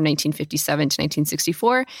Baltimore from 1957 to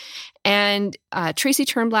 1964. And Tracy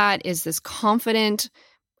Turnblad is this confident,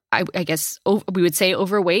 I guess we would say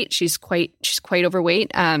overweight. She's quite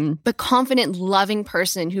overweight, but confident, loving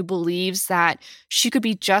person who believes that she could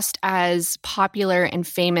be just as popular and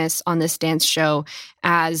famous on this dance show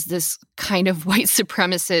as this kind of white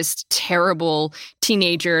supremacist, terrible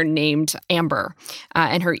teenager named Amber,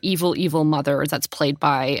 and her evil, evil mother that's played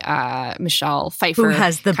by Michelle Pfeiffer. Who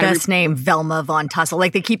has the best name, Velma Von Tussle.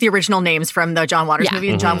 Like, they keep the original names from the John Waters movie,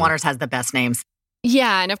 and John Waters has the best names.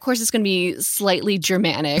 Yeah, and of course it's going to be slightly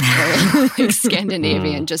Germanic or like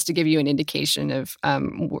Scandinavian, just to give you an indication of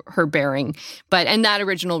her bearing. And that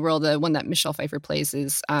original role, the one that Michelle Pfeiffer plays,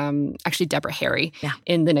 is actually Deborah Harry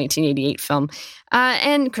in the 1988 film.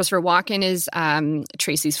 And Christopher Walken is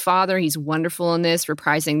Tracy's father. He's wonderful in this,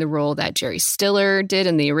 reprising the role that Jerry Stiller did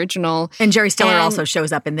in the original. And Jerry Stiller also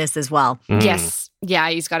shows up in this as well. Yes.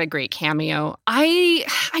 Yeah, he's got a great cameo. I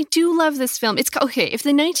do love this film. It's okay. If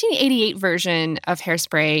the 1988 version of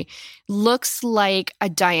Hairspray looks like a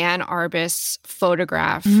Diane Arbus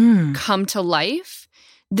photograph come to life,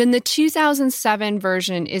 then the 2007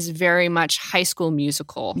 version is very much High School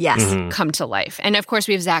Musical come to life. And of course,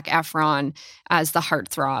 we have Zac Efron as the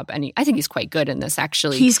heartthrob. And I think he's quite good in this,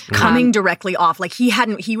 actually. He's coming directly off. Like,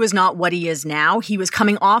 he was not what he is now. He was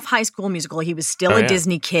coming off High School Musical. He was still a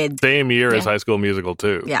Disney kid. Same year as High School Musical,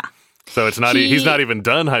 too. Yeah. So it's not he's not even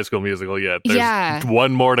done High School Musical yet. There's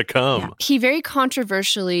one more to come. Yeah. He very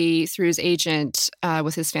controversially, through his agent,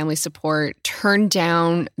 with his family support, turned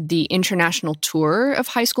down the international tour of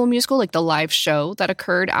High School Musical, like the live show that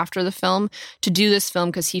occurred after the film, to do this film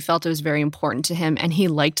because he felt it was very important to him, and he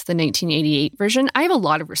liked the 1988 version. I have a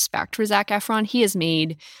lot of respect for Zac Efron. He has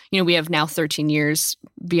made, we have now 13 years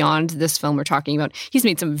beyond this film we're talking about. He's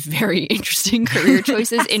made some very interesting career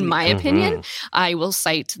choices, in my opinion. I will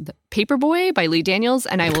cite the Paperboy by Lee Daniels,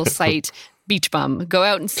 and I will cite Beach Bum. Go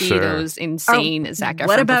out and see those insane Zac Efron.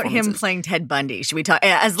 What about him playing Ted Bundy? Should we talk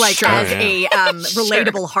as a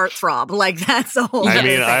relatable heartthrob? Like, that's a whole. I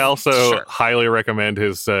mean, I also highly recommend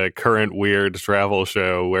his current weird travel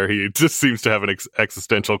show where he just seems to have an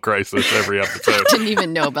existential crisis every episode. Didn't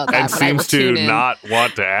even know about that. And seems to not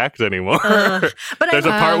want to act anymore. But there's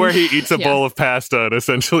a part where he eats a bowl of pasta and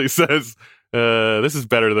essentially says, this is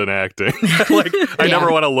better than acting. Like, I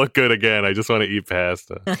never want to look good again. I just want to eat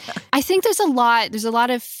pasta. I think there's a lot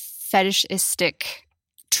of fetishistic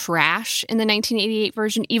trash in the 1988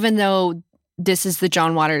 version, even though this is the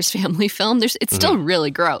John Waters family film. It's still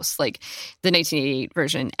really gross, like the 1988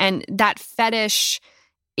 version. And that fetish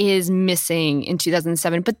is missing in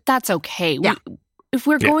 2007, but that's okay. Yeah. If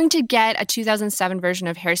we're going to get a 2007 version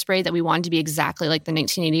of Hairspray that we want to be exactly like the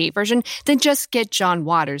 1988 version, then just get John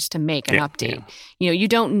Waters to make an update. You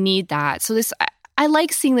don't need that. So I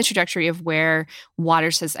like seeing the trajectory of where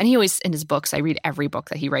Waters has, and he always, in his books, I read every book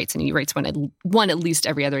that he writes, and he writes one at least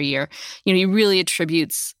every other year. He really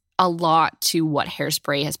attributes a lot to what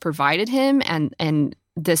Hairspray has provided him, and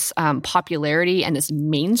this popularity and this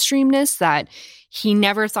mainstreamness that he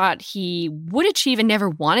never thought he would achieve and never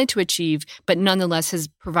wanted to achieve, but nonetheless has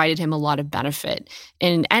provided him a lot of benefit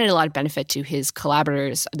and added a lot of benefit to his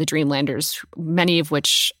collaborators, the Dreamlanders, many of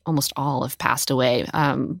which, almost all, have passed away.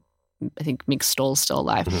 I think Mick Stoll's still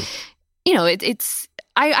alive. I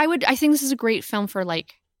think this is a great film for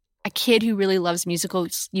like a kid who really loves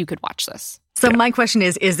musicals. You could watch this. So my question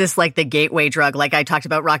is this like the gateway drug? Like I talked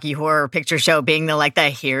about Rocky Horror Picture Show being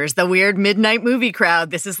the here's the weird midnight movie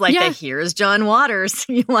crowd. This is like the here's John Waters.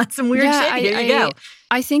 You want some weird shit? Here you go.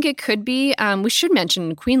 I think it could be. We should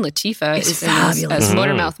mention Queen Latifah is in this as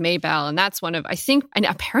Motormouth Maybelle, and that's one of, I think, and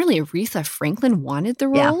apparently Aretha Franklin wanted the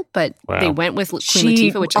role, but they went with Queen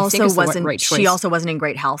Latifah, which I think is the right choice. She also wasn't in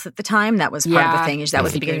great health at the time. That was part of the thing. That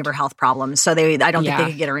was the beginning of her health problems. So I don't think they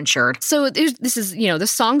could get her insured. So this is, the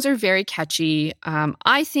songs are very catchy.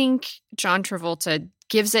 I think John Travolta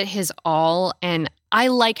gives it his all, and I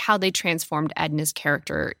like how they transformed Edna's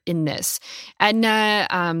character in this. Edna,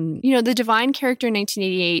 the divine character in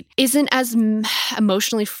 1988 isn't as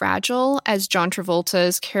emotionally fragile as John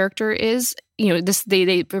Travolta's character is.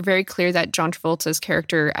 They were very clear that John Travolta's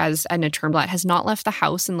character as Edna Turnblad has not left the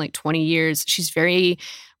house in like 20 years. She's very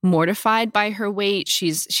mortified by her weight.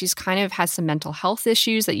 She's kind of has some mental health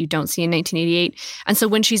issues that you don't see in 1988. And so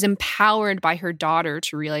when she's empowered by her daughter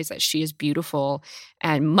to realize that she is beautiful,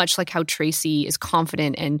 and much like how Tracy is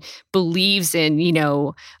confident and believes in,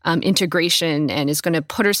 integration and is going to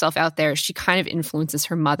put herself out there, she kind of influences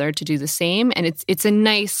her mother to do the same. And it's a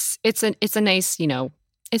nice,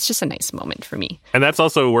 it's just a nice moment for me. And that's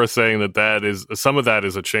also worth saying that is some of that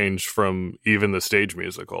is a change from even the stage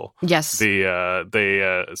musical. Yes.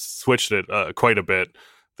 They switched it quite a bit,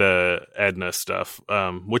 the Edna stuff,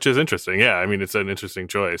 which is interesting. Yeah, I mean, it's an interesting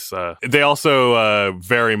choice. They also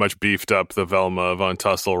very much beefed up the Velma von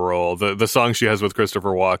Tussle role. The song she has with Christopher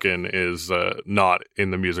Walken is not in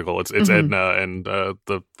the musical. It's Edna and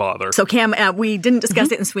the father. So, Cam, we didn't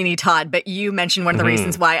discuss it in Sweeney Todd, but you mentioned one of the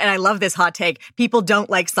reasons why, and I love this hot take, people don't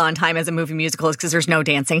like Sondheim as a movie musical is because there's no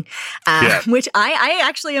dancing, which I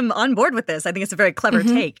actually am on board with this. I think it's a very clever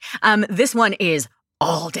take. This one is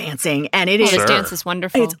all dancing, and it is. This dance is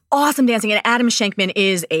wonderful. It's awesome dancing, and Adam Shankman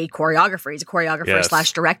is a choreographer. He's a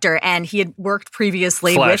choreographer / director, and he had worked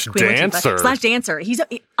previously with Queen Latifah / dancer.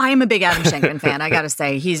 I am a big Adam Shankman fan. I got to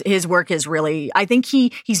say, his work is really. I think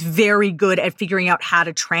he's very good at figuring out how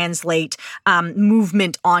to translate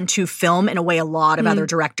movement onto film in a way a lot of other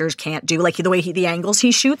directors can't do. Like the way the angles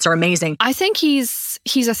he shoots are amazing. I think he's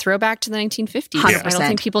a throwback to the 1950s. 100%. I don't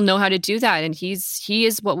think people know how to do that, and he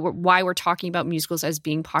is why we're talking about musicals as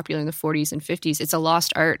being popular in the 40s and 50s. It's a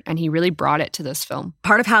lost art, and he really brought it to this film.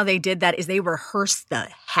 Part of how they did that is they rehearsed the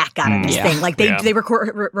heck out of this thing. Like they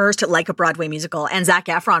rehearsed it like a Broadway musical. And Zac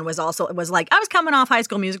Efron was like, I was coming off High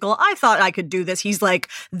School Musical. I thought I could do this. He's like,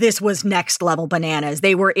 this was next level bananas.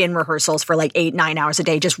 They were in rehearsals for like 8-9 hours a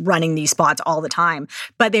day, just running these spots all the time.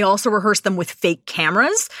 But they also rehearsed them with fake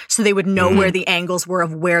cameras, so they would know where the angles were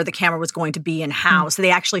of where the camera was going to be and how. So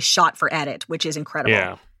they actually shot for edit, which is incredible.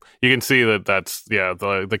 Yeah. You can see that's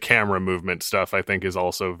the camera movement stuff, I think, is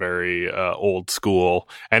also very old school,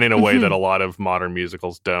 and in a way that a lot of modern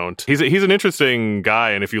musicals don't. He's an interesting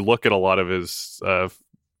guy, and if you look at a lot of his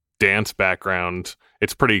dance background,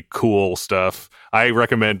 it's pretty cool stuff. I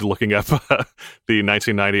recommend looking up the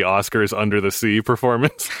 1990 Oscars Under the Sea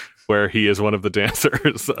performance, where he is one of the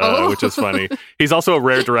dancers, which is funny. He's also a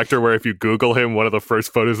rare director where if you Google him, one of the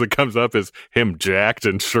first photos that comes up is him jacked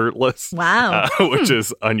and shirtless. Wow. Which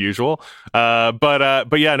is unusual.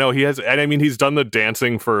 But yeah, no, he has, and I mean, he's done the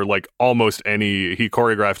dancing for like he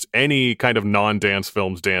choreographed any kind of non-dance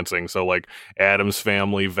films dancing. So like Addams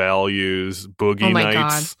Family, Values, Boogie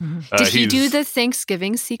Nights. God. Did he do the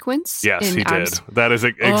Thanksgiving sequence? Yes, he did. That is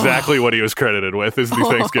exactly what he was credited with, is the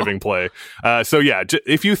Thanksgiving play. So yeah,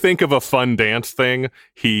 if you think of a fun dance thing,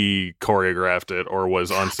 he choreographed it or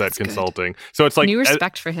was on set consulting. Good. So it's like new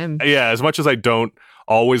respect for him. Yeah, as much as I don't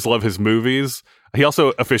always love his movies, he also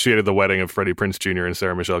officiated the wedding of Freddie Prinze Jr. and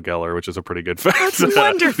Sarah Michelle Gellar, which is a pretty good fact. That's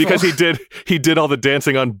wonderful. Because he did all the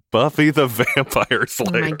dancing on Buffy the Vampire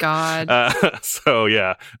Slayer. Oh my God. So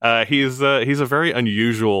yeah, he's a very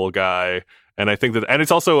unusual guy. And I think and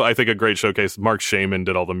it's also, I think, a great showcase. Mark Shaman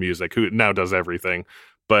did all the music, who now does everything.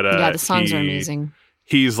 But the songs are amazing.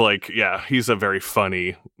 He's he's a very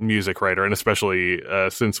funny music writer, and especially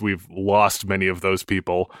since we've lost many of those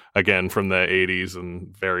people again from the 80s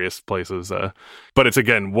and various places. But it's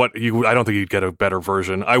again, I don't think you'd get a better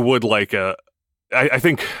version. I would like I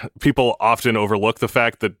think people often overlook the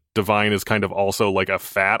fact that Divine is kind of also like a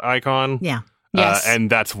fat icon. Yeah. Yes. And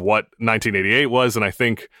that's what 1988 was, and I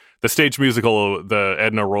think the stage musical, the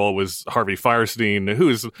Edna role, was Harvey Fierstein,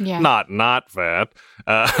 who's not fat.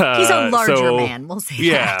 He's a larger man, we'll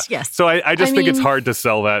say that. Yes. So I think it's hard to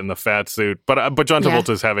sell that in the fat suit. But John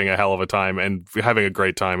Travolta is having a hell of a time and having a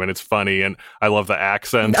great time, and it's funny, and I love the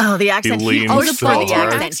accent. Oh, the accent. He leans so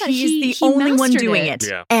hard. He's the only one doing it.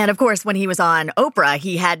 Yeah. And of course, when he was on Oprah,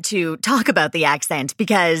 he had to talk about the accent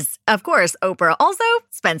because, of course, Oprah also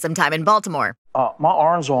spent some time in Baltimore. My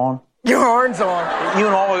arm's on. Your arm's on. You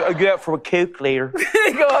and I go out for a Coke later.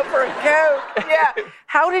 Go out for a Coke. Yeah.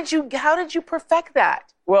 How did you perfect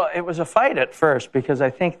that? Well, it was a fight at first because I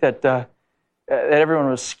think that everyone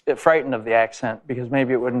was frightened of the accent because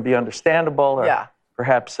maybe it wouldn't be understandable or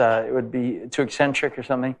perhaps it would be too eccentric or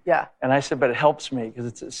something. Yeah. And I said, but it helps me because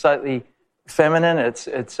it's slightly feminine. It's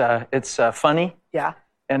funny. Yeah.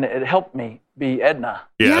 And it helped me be Edna.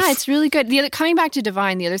 Yes. Yeah, it's really good. Coming back to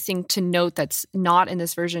Divine, the other thing to note that's not in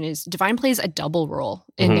this version is Divine plays a double role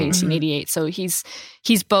in 1988. So he's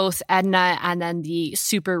both Edna and then the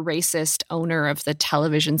super racist owner of the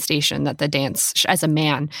television station that the dance as a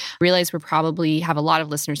man. I realize we probably have a lot of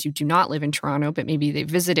listeners who do not live in Toronto, but maybe they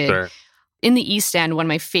visited. Sure. In the East End, one of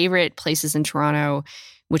my favorite places in Toronto,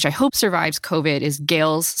 which I hope survives COVID, is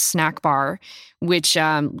Gail's Snack Bar, which,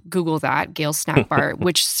 Google that, Gail's Snack Bar,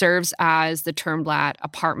 which serves as the Turnblad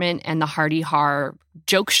apartment and the Hardy Har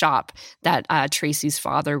joke shop that Tracy's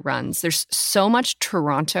father runs. There's so much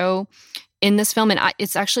Toronto in this film, and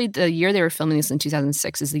it's actually the year they were filming this in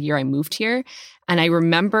 2006 is the year I moved here, And I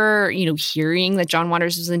remember, hearing that John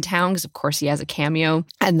Waters was in town because, of course, he has a cameo,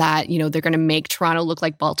 and that, they're going to make Toronto look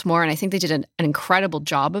like Baltimore. And I think they did an incredible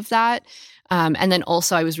job of that. And then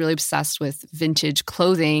also I was really obsessed with vintage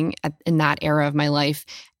clothing in that era of my life.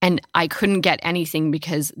 And I couldn't get anything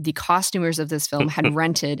because the costumers of this film had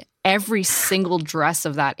rented every single dress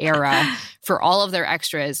of that era for all of their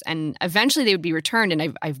extras. And eventually they would be returned.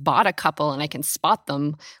 And I've bought a couple and I can spot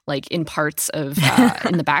them like in parts of,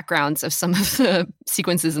 in the backgrounds of some of the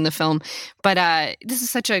sequences in the film. But this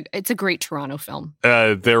is it's a great Toronto film.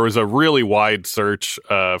 There was a really wide search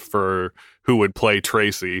for who would play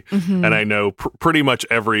Tracy. Mm-hmm. And I know pretty much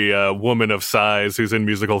every woman of size who's in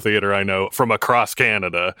musical theater I know from across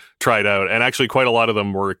Canada tried out. And actually quite a lot of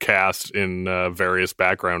them were cast in various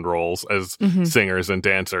background roles as singers and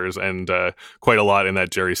dancers, and quite a lot in that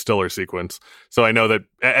Jerry Stiller sequence. So I know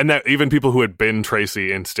that even people who had been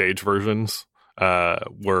Tracy in stage versions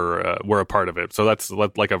were a part of it. So that's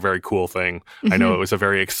like a very cool thing. Mm-hmm. I know it was a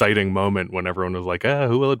very exciting moment when everyone was like,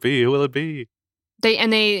 who will it be? Who will it be?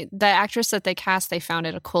 The actress that they cast, they found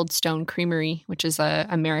at a Cold Stone Creamery, which is a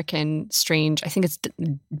American strange, I think it's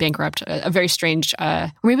bankrupt, a very strange,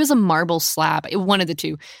 or maybe it was a marble slab, one of the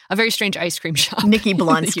two, a very strange ice cream shop. Nikki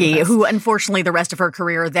Blonsky, who unfortunately the rest of her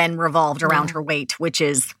career then revolved around her weight, which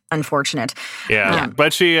is unfortunate. Yeah.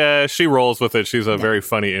 But she rolls with it. She's a very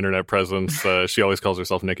funny internet presence. She always calls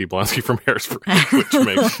herself Nikki Blonsky from Hairspray, which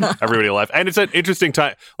makes everybody laugh. And it's an interesting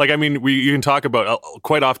time. Like, I mean, you can talk about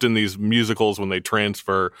quite often these musicals when they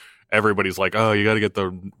transfer, everybody's like, oh, you got to get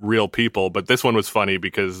the real people. But this one was funny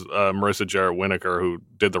because Marissa Jarrett Winokur, who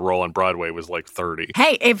did the role on Broadway, was like 30.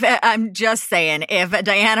 Hey, I'm just saying, if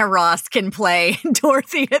Diana Ross can play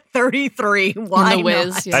Dorothy at 33, why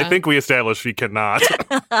not? I think we established she cannot.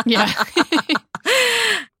 Yeah.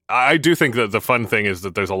 I do think that the fun thing is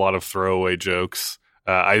that there's a lot of throwaway jokes.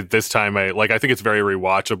 I think it's very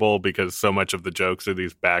rewatchable because so much of the jokes are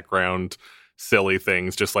these background silly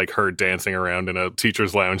things, just like her dancing around in a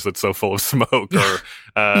teacher's lounge that's so full of smoke, or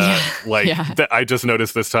I just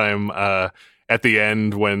noticed this time at the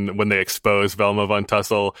end when they expose Velma Von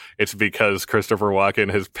Tussle, it's because Christopher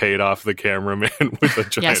Walken has paid off the cameraman with a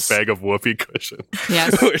giant bag of whoopee cushions.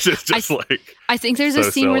 Yes. Which is just I think there's a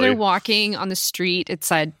scene silly. where they're walking on the street. It's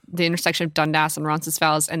at the intersection of Dundas and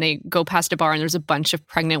Roncesvalles, and they go past a bar, and there's a bunch of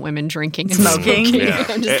pregnant women drinking and smoking. Yeah.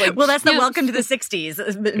 I'm just like, well, that's the Welcome to the 60s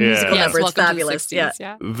musical number. It's fabulous. 60s,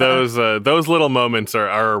 yeah. Those little moments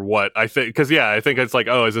are what I think, because I think it's like,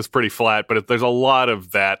 oh, is this pretty flat? But there's a lot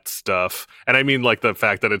of that stuff, and I mean like the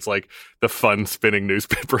fact that it's like the fun spinning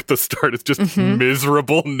newspaper at the start is just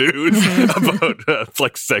miserable news about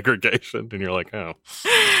like segregation, and you're like, oh.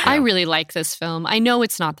 I really like this film. I know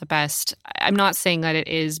it's not the best. I'm not saying that it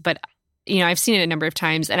is, but I've seen it a number of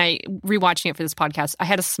times, and rewatching it for this podcast, I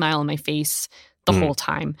had a smile on my face the whole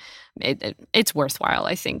time. It's worthwhile,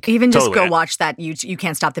 I think. Even just go watch that You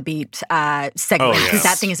Can't Stop the Beat segment, because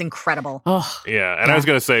that thing is incredible. Yeah, and I was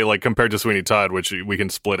going to say, like, compared to Sweeney Todd, which we can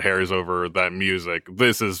split hairs over that music,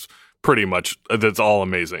 this is pretty much, that's all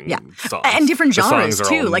amazing songs. And different genres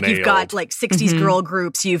too. Like nailed. You've got like 60s girl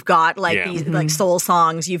groups, you've got like these like soul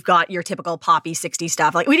songs, you've got your typical poppy 60s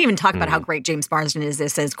stuff. Like we didn't even talk about how great James Marsden is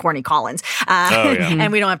this as Corny Collins.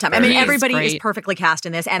 And we don't have time. I mean, everybody is perfectly cast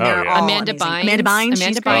in this, and they're all Amanda amazing. Bynes.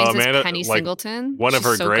 Amanda Bynes is Penny Singleton. One of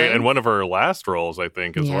her so great, good. and one of her last roles, I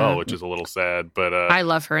think, as well, which is a little sad. But I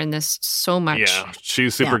love her in this so much. Yeah,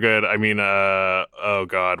 she's super good. I mean, oh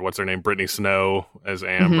God, what's her name? Brittany Snow as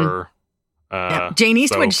Amber. Jane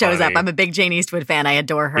Eastwood shows funny. up. I'm a big Jane Eastwood fan. I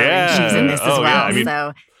adore her. And she's in this as well. Yeah. I mean,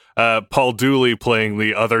 so Paul Dooley playing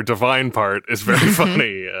the other divine part is very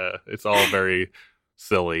funny. It's all very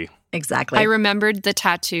silly. Exactly. I remembered the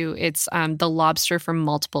tattoo. It's the lobster from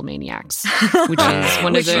Multiple Maniacs, which is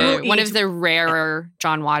one of the rarer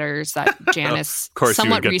John Waters that Janice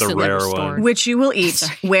somewhat recently restored. Which you will eat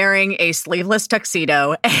wearing a sleeveless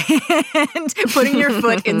tuxedo and putting your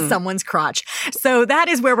foot in someone's crotch. So that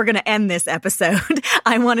is where we're going to end this episode.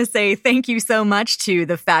 I want to say thank you so much to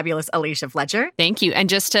the fabulous Alicia Fletcher. Thank you. And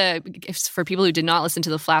just for people who did not listen to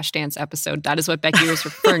the Flashdance episode, that is what Becky was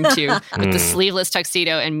referring to with the sleeveless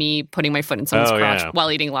tuxedo and me putting my foot in someone's crotch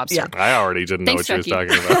while eating lobster. Yeah. I already didn't know what she was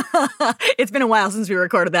talking about. It's been a while since we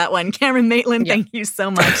recorded that one. Cameron Maitland, thank you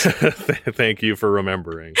so much. Thank you for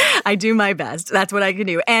remembering. I do my best. That's what I can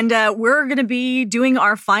do. And we're going to be doing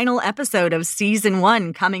our final episode of season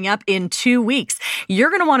 1 coming up in 2 weeks.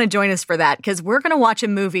 You're going to want to join us for that, because we're going to watch a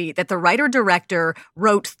movie that the writer-director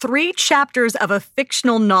wrote 3 chapters of a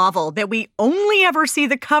fictional novel that we only ever see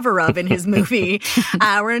the cover of in his movie.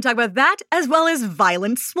 We're going to talk about that as well as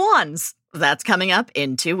Violent Swans. That's coming up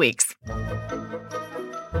in 2 weeks.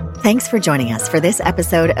 Thanks for joining us for this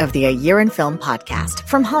episode of the A Year in Film podcast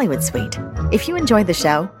from Hollywood Suite. If you enjoyed the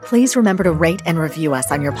show, please remember to rate and review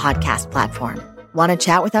us on your podcast platform. Want to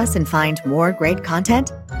chat with us and find more great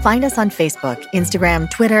content? Find us on Facebook, Instagram,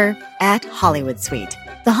 Twitter, at Hollywood Suite,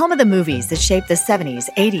 the home of the movies that shaped the 70s,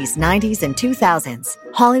 80s, 90s, and 2000s.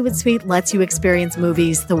 Hollywood Suite lets you experience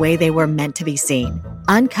movies the way they were meant to be seen,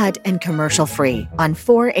 uncut and commercial-free on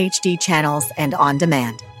 4 HD channels and on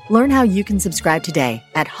demand. Learn how you can subscribe today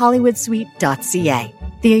at hollywoodsuite.ca.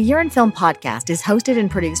 The A Year in Film podcast is hosted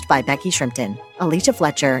and produced by Becky Shrimpton, Alicia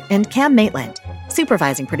Fletcher, and Cam Maitland.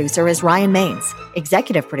 Supervising producer is Ryan Maines.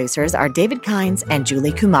 Executive producers are David Kynes and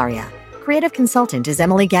Julie Kumaria. Creative consultant is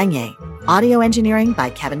Emily Gagne. Audio engineering by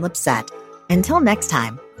Kevin Lipset. Until next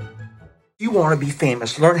time. You want to be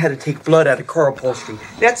famous, learn how to take blood out of car upholstery.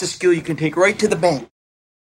 That's a skill you can take right to the bank.